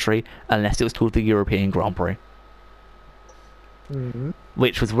same country unless it was called the European Grand Prix.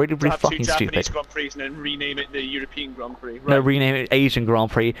 Which was really, really fucking two Japanese stupid. Grand Prix and then rename it the European Grand Prix. Right. No, rename it Asian Grand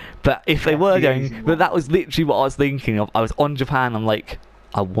Prix. But if they were going, but that was literally what I was thinking of. I was on Japan, I'm like,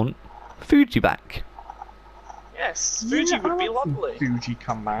 I want Fuji back. Yes, Fuji would be lovely. Fuji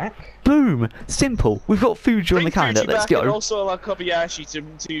come back. Boom! Simple. We've got Fuji on the calendar. Fuji Let's back and go. also allow Kobayashi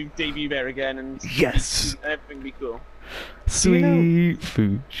to debut there again and Yes. everything be cool. Sweet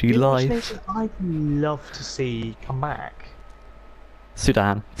Fuji The life. nation I'd love to see come back.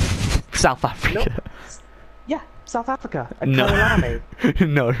 Sudan. South Africa. Yeah, South Africa. No. Kalani.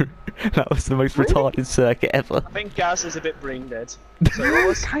 No. That was the most Really? retarded circuit ever. I think Gasly's a bit brain dead. So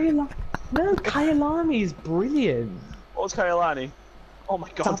No, Kyalami is brilliant. what was Kyalani? Oh my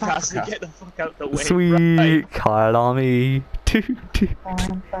god, South Gasly, Africa. get the fuck out the way. Sweet Right. Kyalami.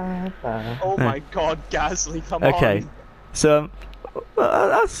 Oh my god, Gasly, come Okay. on. So,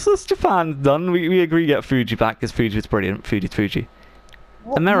 that's Japan done. We agree to get Fuji back because Fuji was brilliant. Fuji's Fuji.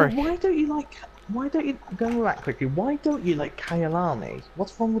 America. Why don't you going back quickly? Why don't you like Kyalami?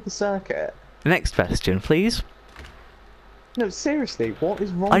 What's wrong with the circuit? Next question, please. No, seriously, what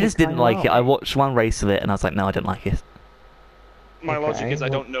is wrong? I just with didn't like it. I Kyalami? watched one race of it and I was like, no, I didn't like it. My logic Okay, is I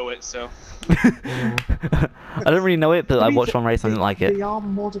well- don't know it, so. I don't really know it, but I watched one race and I didn't like it. They are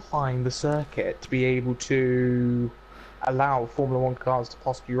modifying the circuit to be able to allow Formula 1 cars to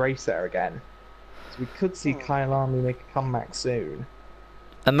possibly race there again. So we could see Kyle Army make a comeback soon.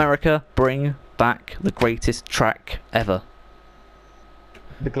 America, bring back the greatest track ever.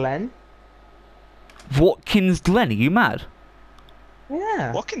 The Glen? Watkins Glen, are you mad?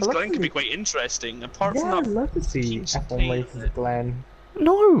 Yeah. Watkins I'd love Glen to could be see- quite interesting. Apart Yeah, from I'd that, love to see fucking F1 pain. races at Glen.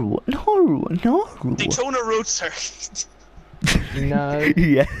 No, no, no. Daytona Road Circuit. No.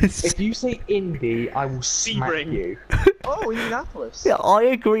 Yes. If you say Indy, I will smack Sebring. you. Oh, Indianapolis. Yeah, I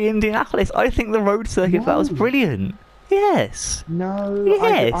agree, Indianapolis. I think the road circuit that was No. brilliant. Yes. No,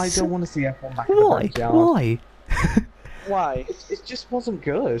 Yes. I don't want to see F1 back in the Why? backyard. Why? Why? It just wasn't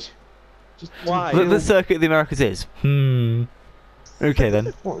good. Just Why? The circuit of the Americas is. Okay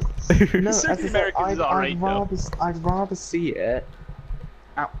then. What? No, as I Circuit said, Americans is alright, though. I'd rather see it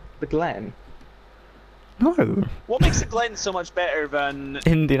at the Glen. No. What makes the Glen so much better than the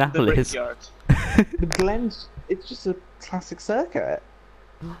Indianapolis. Brickyard? The Glen's, it's just a classic circuit.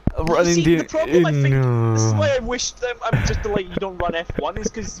 You see, the problem I think, this is No. why I wish that I'm just to let you don't run F1, is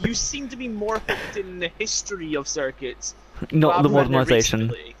because you seem to be more hooked in the history of circuits. Not the rather than modernisation.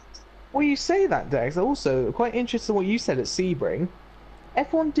 recently. Well, you say that, Dex. Also, quite interesting what you said at Sebring.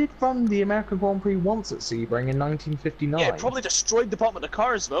 F1 did run the American Grand Prix once at Sebring in 1959. Yeah, it probably destroyed the bottom of the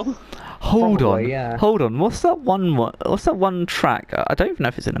cars, though. Hold Probably, on. yeah. Hold on. What's that one track? I don't even know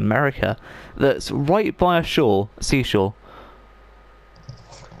if it's in America. That's right by a shore, seashore.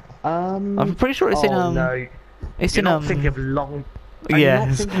 I'm pretty sure it's in No, It's you're in not thinking of Long. Are you not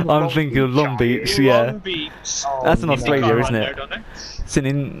Yes, thinking of I'm thinking of Long are you? Beach. Yeah. Long Beach. Oh, That's in no. Australia, Car isn't on it? there, don't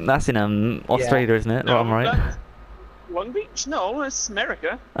they? That's in Australia, isn't it? No, Right, I'm right. that- Long Beach? No, it's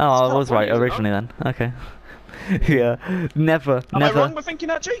America. Oh, I It's was right California, originally then. Okay. Yeah. Never. Am I wrong by thinking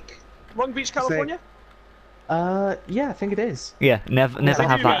that, Jake? Long Beach, California? Yeah, I think it is. Yeah. Never Yeah,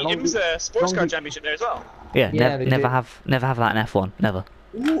 have They that. do, it was a sports Long car Beach- championship there as well. Yeah. Yeah, they Never do. have that in F1. Never.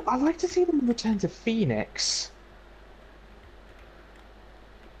 Ooh, I'd like to see them return to Phoenix.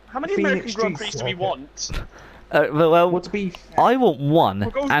 How many Phoenix American Grand Street Prix do we Circuit. want? Well, Well, to be fair, I want one, We'll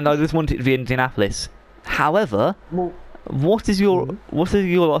go- and I just want it to be Indianapolis. However, well, what are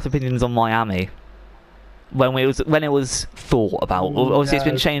your last opinions on Miami? When it was thought about, obviously it's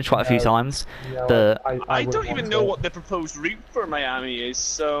been No, changed quite a few no. times. no, The I wouldn't don't even want know it. what the proposed route for Miami is,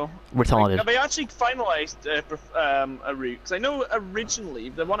 so... retarded. Have they actually finalised a route? Because I know originally,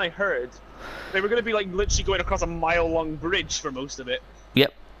 the one I heard, they were going to be like literally going across a mile-long bridge for most of it.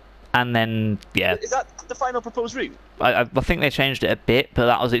 Yep. And then yeah, Is that the final proposed route? I think they changed it a bit, but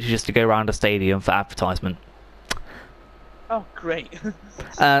that was literally just to go around a stadium for advertisement. Oh, great.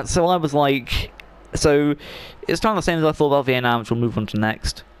 So I was like, so it's kind of the same as I thought about Vietnam, which we'll move on to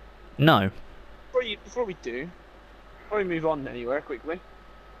next. No. Before we move on anywhere quickly,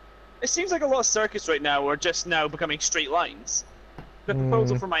 it seems like a lot of circuits right now are just now becoming straight lines. The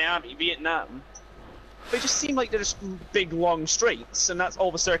proposal for Miami, Vietnam, they just seem like they're just big long straights, and that's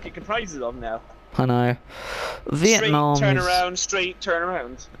all the circuit comprises of now. I know. Vietnam. Straight, turn around, straight, turn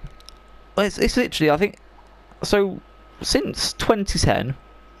around. Well, it's literally, I think, so since 2010,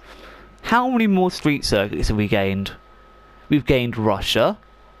 how many more street circuits have we gained? We've gained Russia,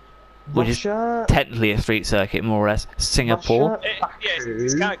 which is Russia, technically a street circuit, more or less. Singapore. Russia, Yeah,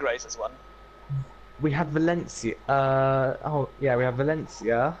 it's Baku. categorized as one. We have Valencia. We have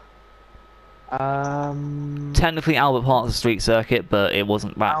Valencia. Technically, Albert Park's a street circuit, but it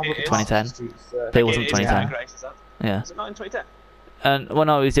wasn't back Albert in Park 2010. Street Circuit. But it wasn't It is 2010. categorized as that. Yeah. Is it not in 2010? And well,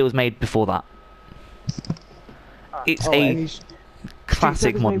 no, it was made before that. It's a and he's-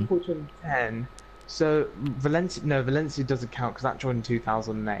 classic Street modern. Circuit was made before 2010. So Valencia doesn't count because that joined in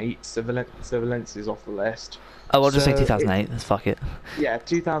 2008. So Valencia's off the list. Oh, I'll just say So 2008. Let's fuck it. Yeah,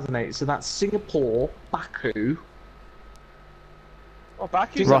 2008. So that's Singapore, Baku, Oh,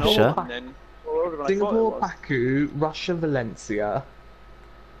 Baku's Russia. an old one then. Or older than I thought it Singapore, was. Baku, Russia, Valencia.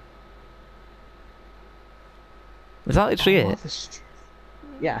 Is that literally Oh, it? the str-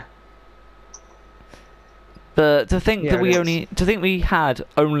 Yeah. But to think Yeah, that it is. we had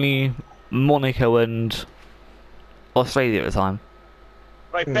only Monaco and Australia at the time.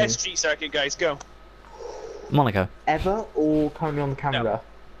 Right, best street circuit, guys, go. Monaco. Ever or currently on the calendar?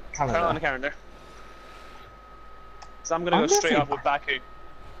 Count it on the calendar. So I'm gonna I'm go gonna straight say off with Baku.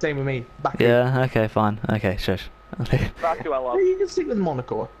 Same with me. Baku. Yeah. Okay. Fine. Okay. Shush. Okay. Baku I love. No, you can stick with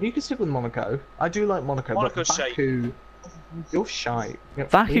Monaco. You can stick with Monaco. I do like Monaco, Monaco's but shite. Baku. You're shite.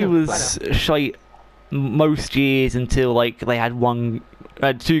 Baku was shite most years until like they had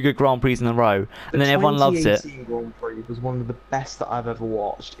two good Grand Prix in a row, and then everyone loves it. 2018 Grand Prix was one of the best that I've ever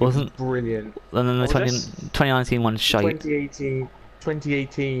watched. It Wasn't- was brilliant. And then the What was 2019 one's shite.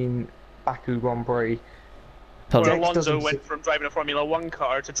 2018 Baku Grand Prix. Hold Where on. Dex Alonso doesn't went sit- from driving a Formula 1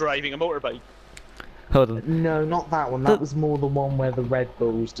 car to driving a motorbike. Hold on. No, not that one. That was more the one where the Red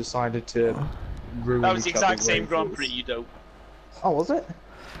Bulls decided to ruin That was the each exact other's same Grand races. Prix, you don't. Oh, was it?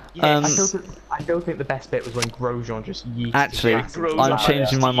 Yes. I still think the best bit was when Grosjean just yeeted Actually, his Grosjean I'm managed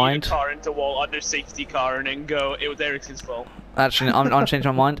changing to my eat a mind. car into wall under safety car and then go. It was Ericsson's fault. Actually, I'm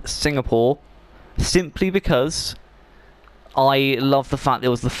changing my mind. Singapore, simply because I love the fact it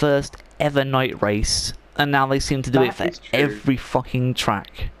was the first ever night race, and now they seem to do it That for is true. every fucking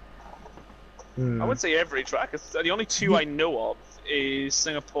track. I wouldn't say every track. The only two I know of is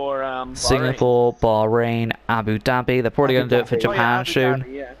Singapore, Bahrain. Singapore, Bahrain, Abu Dhabi. They're probably going to do it for Abu Dhabi. Japan Abu soon.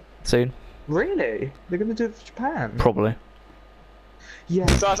 Dhabi, yeah. Soon, Really? They're going to do it for Japan? probably. Yeah.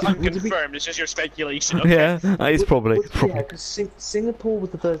 So that's Would it be- unconfirmed. It's just your speculation. Okay. Yeah, it's probably. Yeah, because Singapore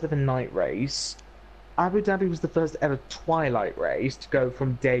was the first ever night race. Abu Dhabi was the first ever twilight race to go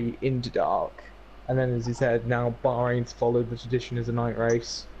from day into dark. And then, as you said, now Bahrain's followed the tradition as a night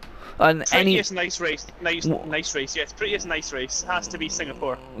race. And any Prettiest nice race. Nice race. Yes, prettiest nice race has to be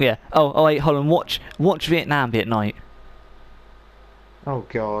Singapore. yeah. Oh wait, hold on. Watch Vietnam be at night. Oh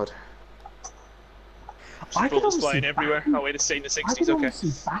god. Just full displaying everywhere. Oh wait, it's saying the I 60s. could Okay. almost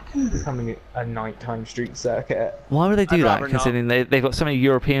see Baku becoming a nighttime street circuit. Why would they do I'd that? rather not. Considering they've got so many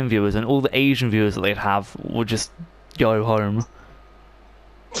European viewers, and all the Asian viewers that they'd have would just go home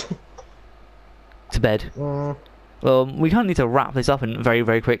to bed. Well, we kind of need to wrap this up in very,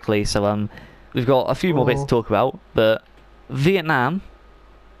 very quickly. So we've got a few more bits to talk about, but Vietnam,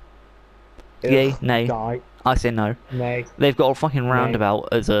 yay, nay. Die. I say no. Nay. They've got a fucking roundabout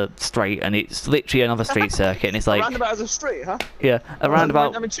as a straight, and it's literally another street circuit, and it's like Roundabout as a straight, huh? yeah, a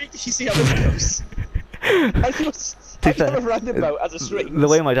roundabout. I'm intrigued to see how this goes. I have a roundabout as a straight. The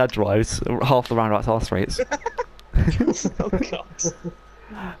way my dad drives, half the roundabouts are straights. Oh god.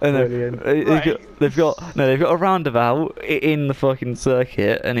 And Brilliant. they've got a roundabout in the fucking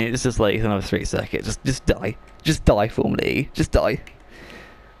circuit, and it's just like it's another street circuit. Just die, Formula E, just die.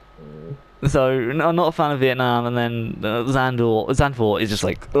 So I'm not a fan of Vietnam, and then Zandvoort is just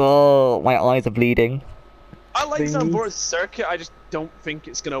like, oh, my eyes are bleeding. I like They Zandvoort's circuit. I just don't think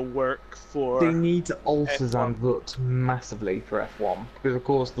it's gonna work for. They need to alter F1. Zandvoort massively for F1 because, of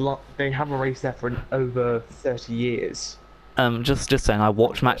course, they have a race there for over 30 years. Just saying, I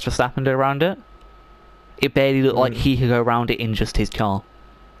watched Max Verstappen go around it. It barely looked like he could go around it in just his car.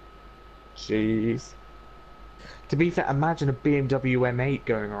 Jeez. To be fair, imagine a BMW M8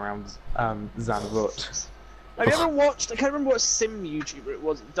 going around Zandvoort. Have you ever watched? I can't remember what sim YouTuber it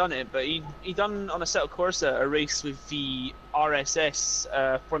was that done it, but he done on a Assetto Corsa a race with the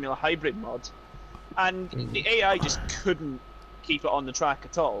RSS Formula Hybrid mod, and the AI just couldn't keep it on the track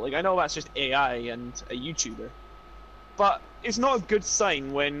at all. Like I know that's just AI and a YouTuber, but it's not a good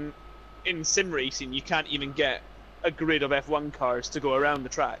sign when in sim racing you can't even get a grid of F1 cars to go around the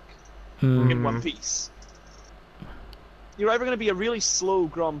track in one piece. You're either going to be a really slow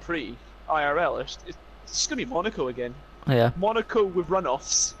Grand Prix IRL, or it's just going to be Monaco again. Yeah. Monaco with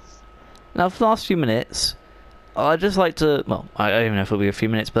runoffs. Now, for the last few minutes, I'd just like to... Well, I don't even know if it'll be a few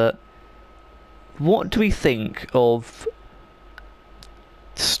minutes, but... What do we think of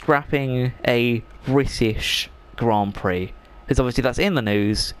scrapping a British Grand Prix? Because obviously that's in the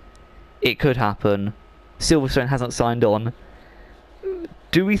news. It could happen. Silverstone hasn't signed on.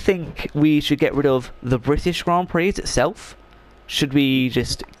 Do we think we should get rid of the British Grand Prix itself? Should we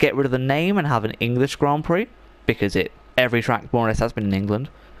just get rid of the name and have an English Grand Prix? Because every track more or less has been in England.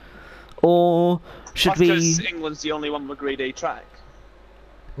 Or should we... Because England's the only one with Grade A track.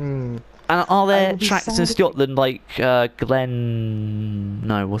 And are there would be tracks in sad if- Scotland like Glen...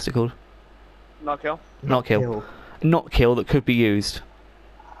 No, what's it called? Knockhill? Knockhill. Knockhill that could be used.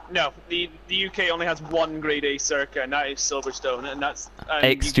 No, the UK only has one Grade A circuit, and that is Silverstone, and that's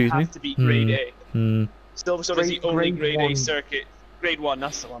Excuse you me? have to be Grade A. Silverstone is the only Grade Grade A 1. circuit. Grade 1,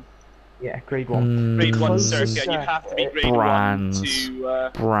 that's the one. Yeah, Grade 1. Grade 1 Closest circuit, and you have to be circuit. Grade 1 Brands. to...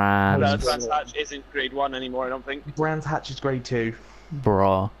 Brands. Brands Hatch isn't Grade 1 anymore, I don't think. Brands Hatch is Grade 2.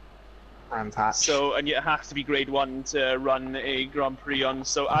 Bruh. Brands Hatch. So, and you have to be Grade 1 to run a Grand Prix on.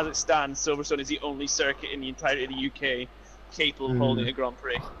 So, as it stands, Silverstone is the only circuit in the entirety of the UK capable of holding a Grand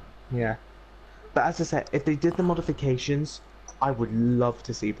Prix. Yeah. But as I said, if they did the modifications, I would love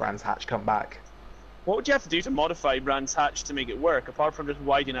to see Brands Hatch come back. What would you have to do to modify Brands Hatch to make it work, apart from just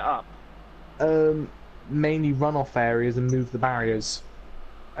widen it up? Mainly runoff areas and move the barriers.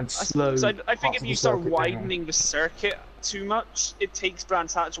 And slow. So I think parts if of you the start circuit down. widening the circuit too much, it takes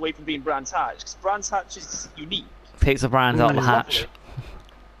Brands Hatch away from being Brands Hatch, because Brands Hatch is unique. Takes the brands out of the hatch.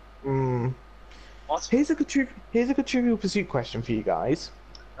 What? Here's a good Trivial Pursuit question for you guys.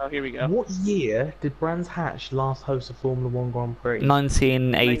 Oh, here we go. What year did Brands Hatch last host a Formula One Grand Prix?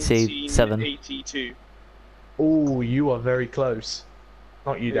 1987. 1982. Oh, you are very close.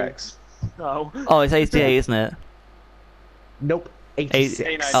 Not you, Dex. Oh. Oh, it's 88, isn't it? Nope,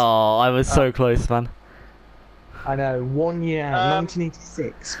 86. Oh, I was so close, man. I know, 1 year out.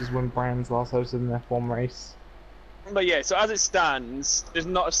 1986 was when Brands last hosted an F1 race. But yeah, so as it stands, there's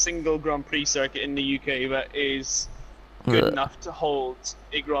not a single Grand Prix circuit in the UK that is good enough to hold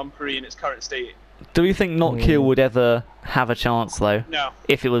a Grand Prix in its current state. Do we think Not Kill would ever have a chance, though? No.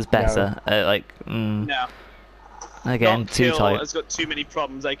 If it was better? No. Again, Not too Kill tight. has got too many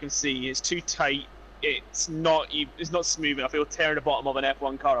problems, I can see. It's too tight. It's not smooth enough. It'll tear the bottom of an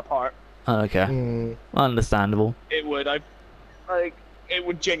F1 car apart. Oh, okay. Understandable. It would. It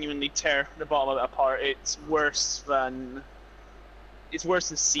would genuinely tear the bottom of it apart. It's worse than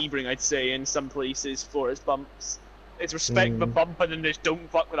Sebring, I'd say, in some places for its bumps. It's respect the bump and then just don't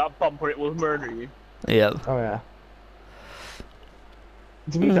fuck with that bump or it will murder you. Yeah. Oh yeah.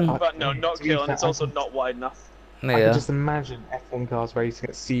 But no, Not Kill, and it's also not wide enough. I can just imagine F1 cars racing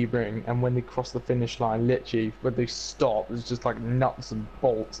at Sebring, and when they cross the finish line, literally, when they stop, it's just like nuts and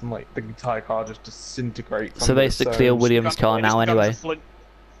bolts, and like the entire car just disintegrates. So basically a Williams car now, anyway.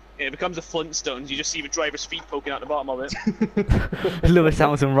 It becomes a Flintstones. You just see the driver's feet poking out the bottom of it. Lewis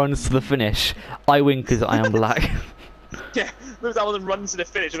Hamilton runs to the finish. I win because I am black. Yeah, Lewis Hamilton runs to the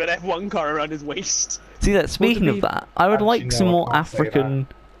finish with an F1 car around his waist. See that? Speaking of that, I would like some more African.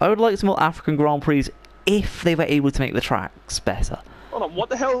 I would like some more African Grand Prix if they were able to make the tracks better. Hold on, what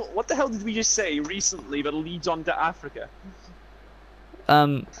the hell did we just say recently that leads on to Africa?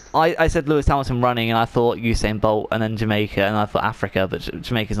 I said Lewis Hamilton running, and I thought Usain Bolt, and then Jamaica, and I thought Africa, but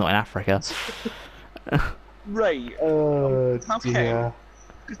Jamaica's not in Africa. Right. Okay. Yeah.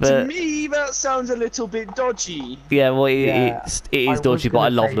 To me, that sounds a little bit dodgy. Yeah, well, it is dodgy, but I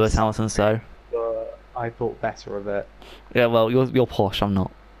love Lewis Hamilton, so. I thought better of it. Yeah, well, you're posh, I'm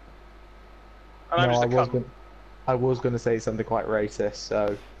not. I was going to say something quite racist,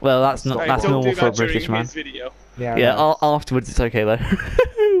 so. Well, that's normal for a British man. Yeah, afterwards it's okay though.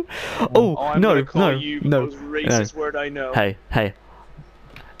 No. Racist word I know. Hey.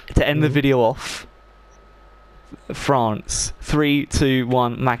 To end the video off, France, 3, 2,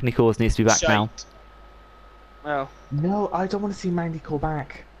 1. Magny Cause needs to be back now. Well. No, I don't want to see Magny Call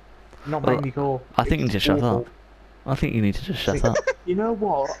back. Not Magny Call. I think you need to shut up. I think you need to just shut up. You know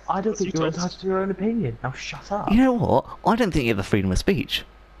what? I don't think you're entitled to your own opinion. Now shut up. You know what? I don't think you have the freedom of speech.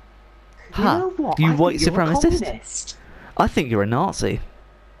 You know what? You I white think you're a supremacist? communist. I think you're a Nazi.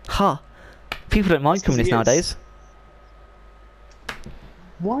 People don't mind communists nowadays.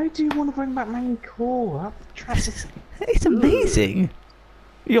 Why do you want to bring back Magny Call? It's amazing.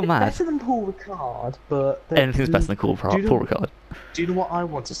 You're mad. Better than Paul Ricard, but anything's better than Paul Ricard. Do you know what I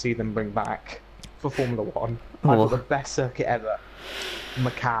want to see them bring back for Formula One? I got the best circuit ever.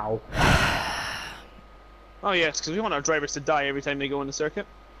 Macau. Oh yes, because we want our drivers to die every time they go on the circuit.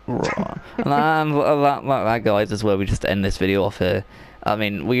 Right. And that, guys, is where we just end this video off here. I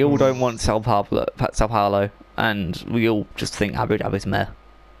mean, we all don't want Sao Paulo, and we all just think Abu Dhabi's meh.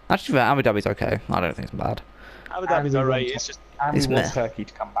 Actually, Abu Dhabi's okay. I don't think it's bad. Abu Dhabi's alright. It's just. And we want Turkey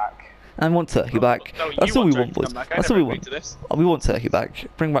to come back. And want Turkey back. No, that's all we want, boys. That's all we want. We want Turkey back.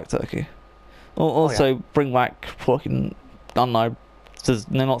 Bring back Turkey. Also, bring back fucking, I don't know,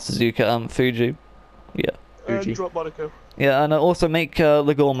 not Suzuka, Fuji. Yeah. Fuji. Drop Monaco. Yeah, and also make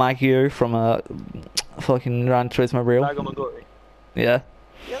Ligor Maggio from fucking Gran Turismo real. Yeah.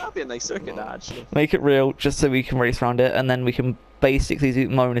 Yeah, that'd be a nice circuit, that, actually. Make it real, just so we can race around it, and then we can basically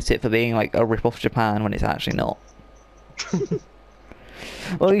moan at it for being like a rip-off Japan when it's actually not.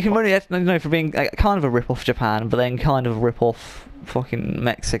 Well, you can moan at it, for being kind of a rip-off Japan, but then kind of a rip-off fucking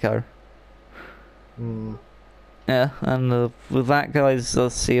Mexico. Yeah, and with that, guys,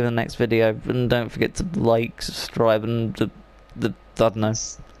 I'll see you in the next video, and don't forget to like, subscribe, and I don't know.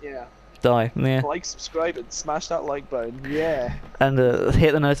 Yeah. Die. Yeah. Like, subscribe, and smash that like button. Yeah. And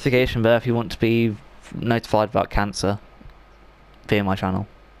hit the notification bell if you want to be notified about cancer via my channel.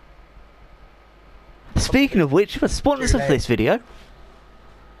 Speaking of which, the sponsor for this video.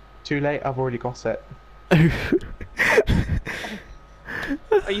 Too late. I've already got it.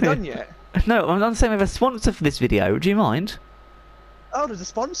 Are you done yet? No, I'm saying we have a sponsor for this video. Do you mind? Oh, there's a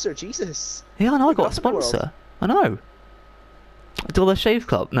sponsor. Jesus. Yeah, I know. I got a sponsor. I know. Dollar Shave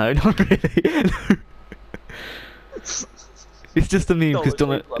Club? No, not really. No. It's just a meme because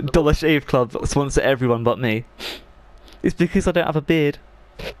Dollar Shave Club sponsor everyone but me. It's because I don't have a beard.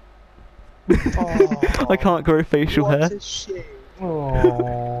 I can't grow facial hair. What a shame.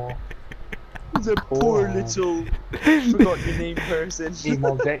 He's a poor Oh. little forgot your name person.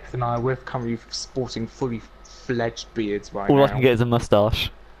 Meanwhile, Dex and I, we're currently sporting fully fledged beards right All now. I can get is a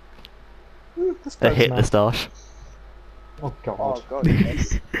moustache. That's A close hit enough. moustache. Oh god. Oh god,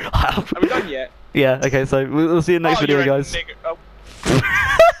 yes. Are we done yet? Yeah, okay, so we'll see you in the next Oh, video, you're a guys. nigger. Oh.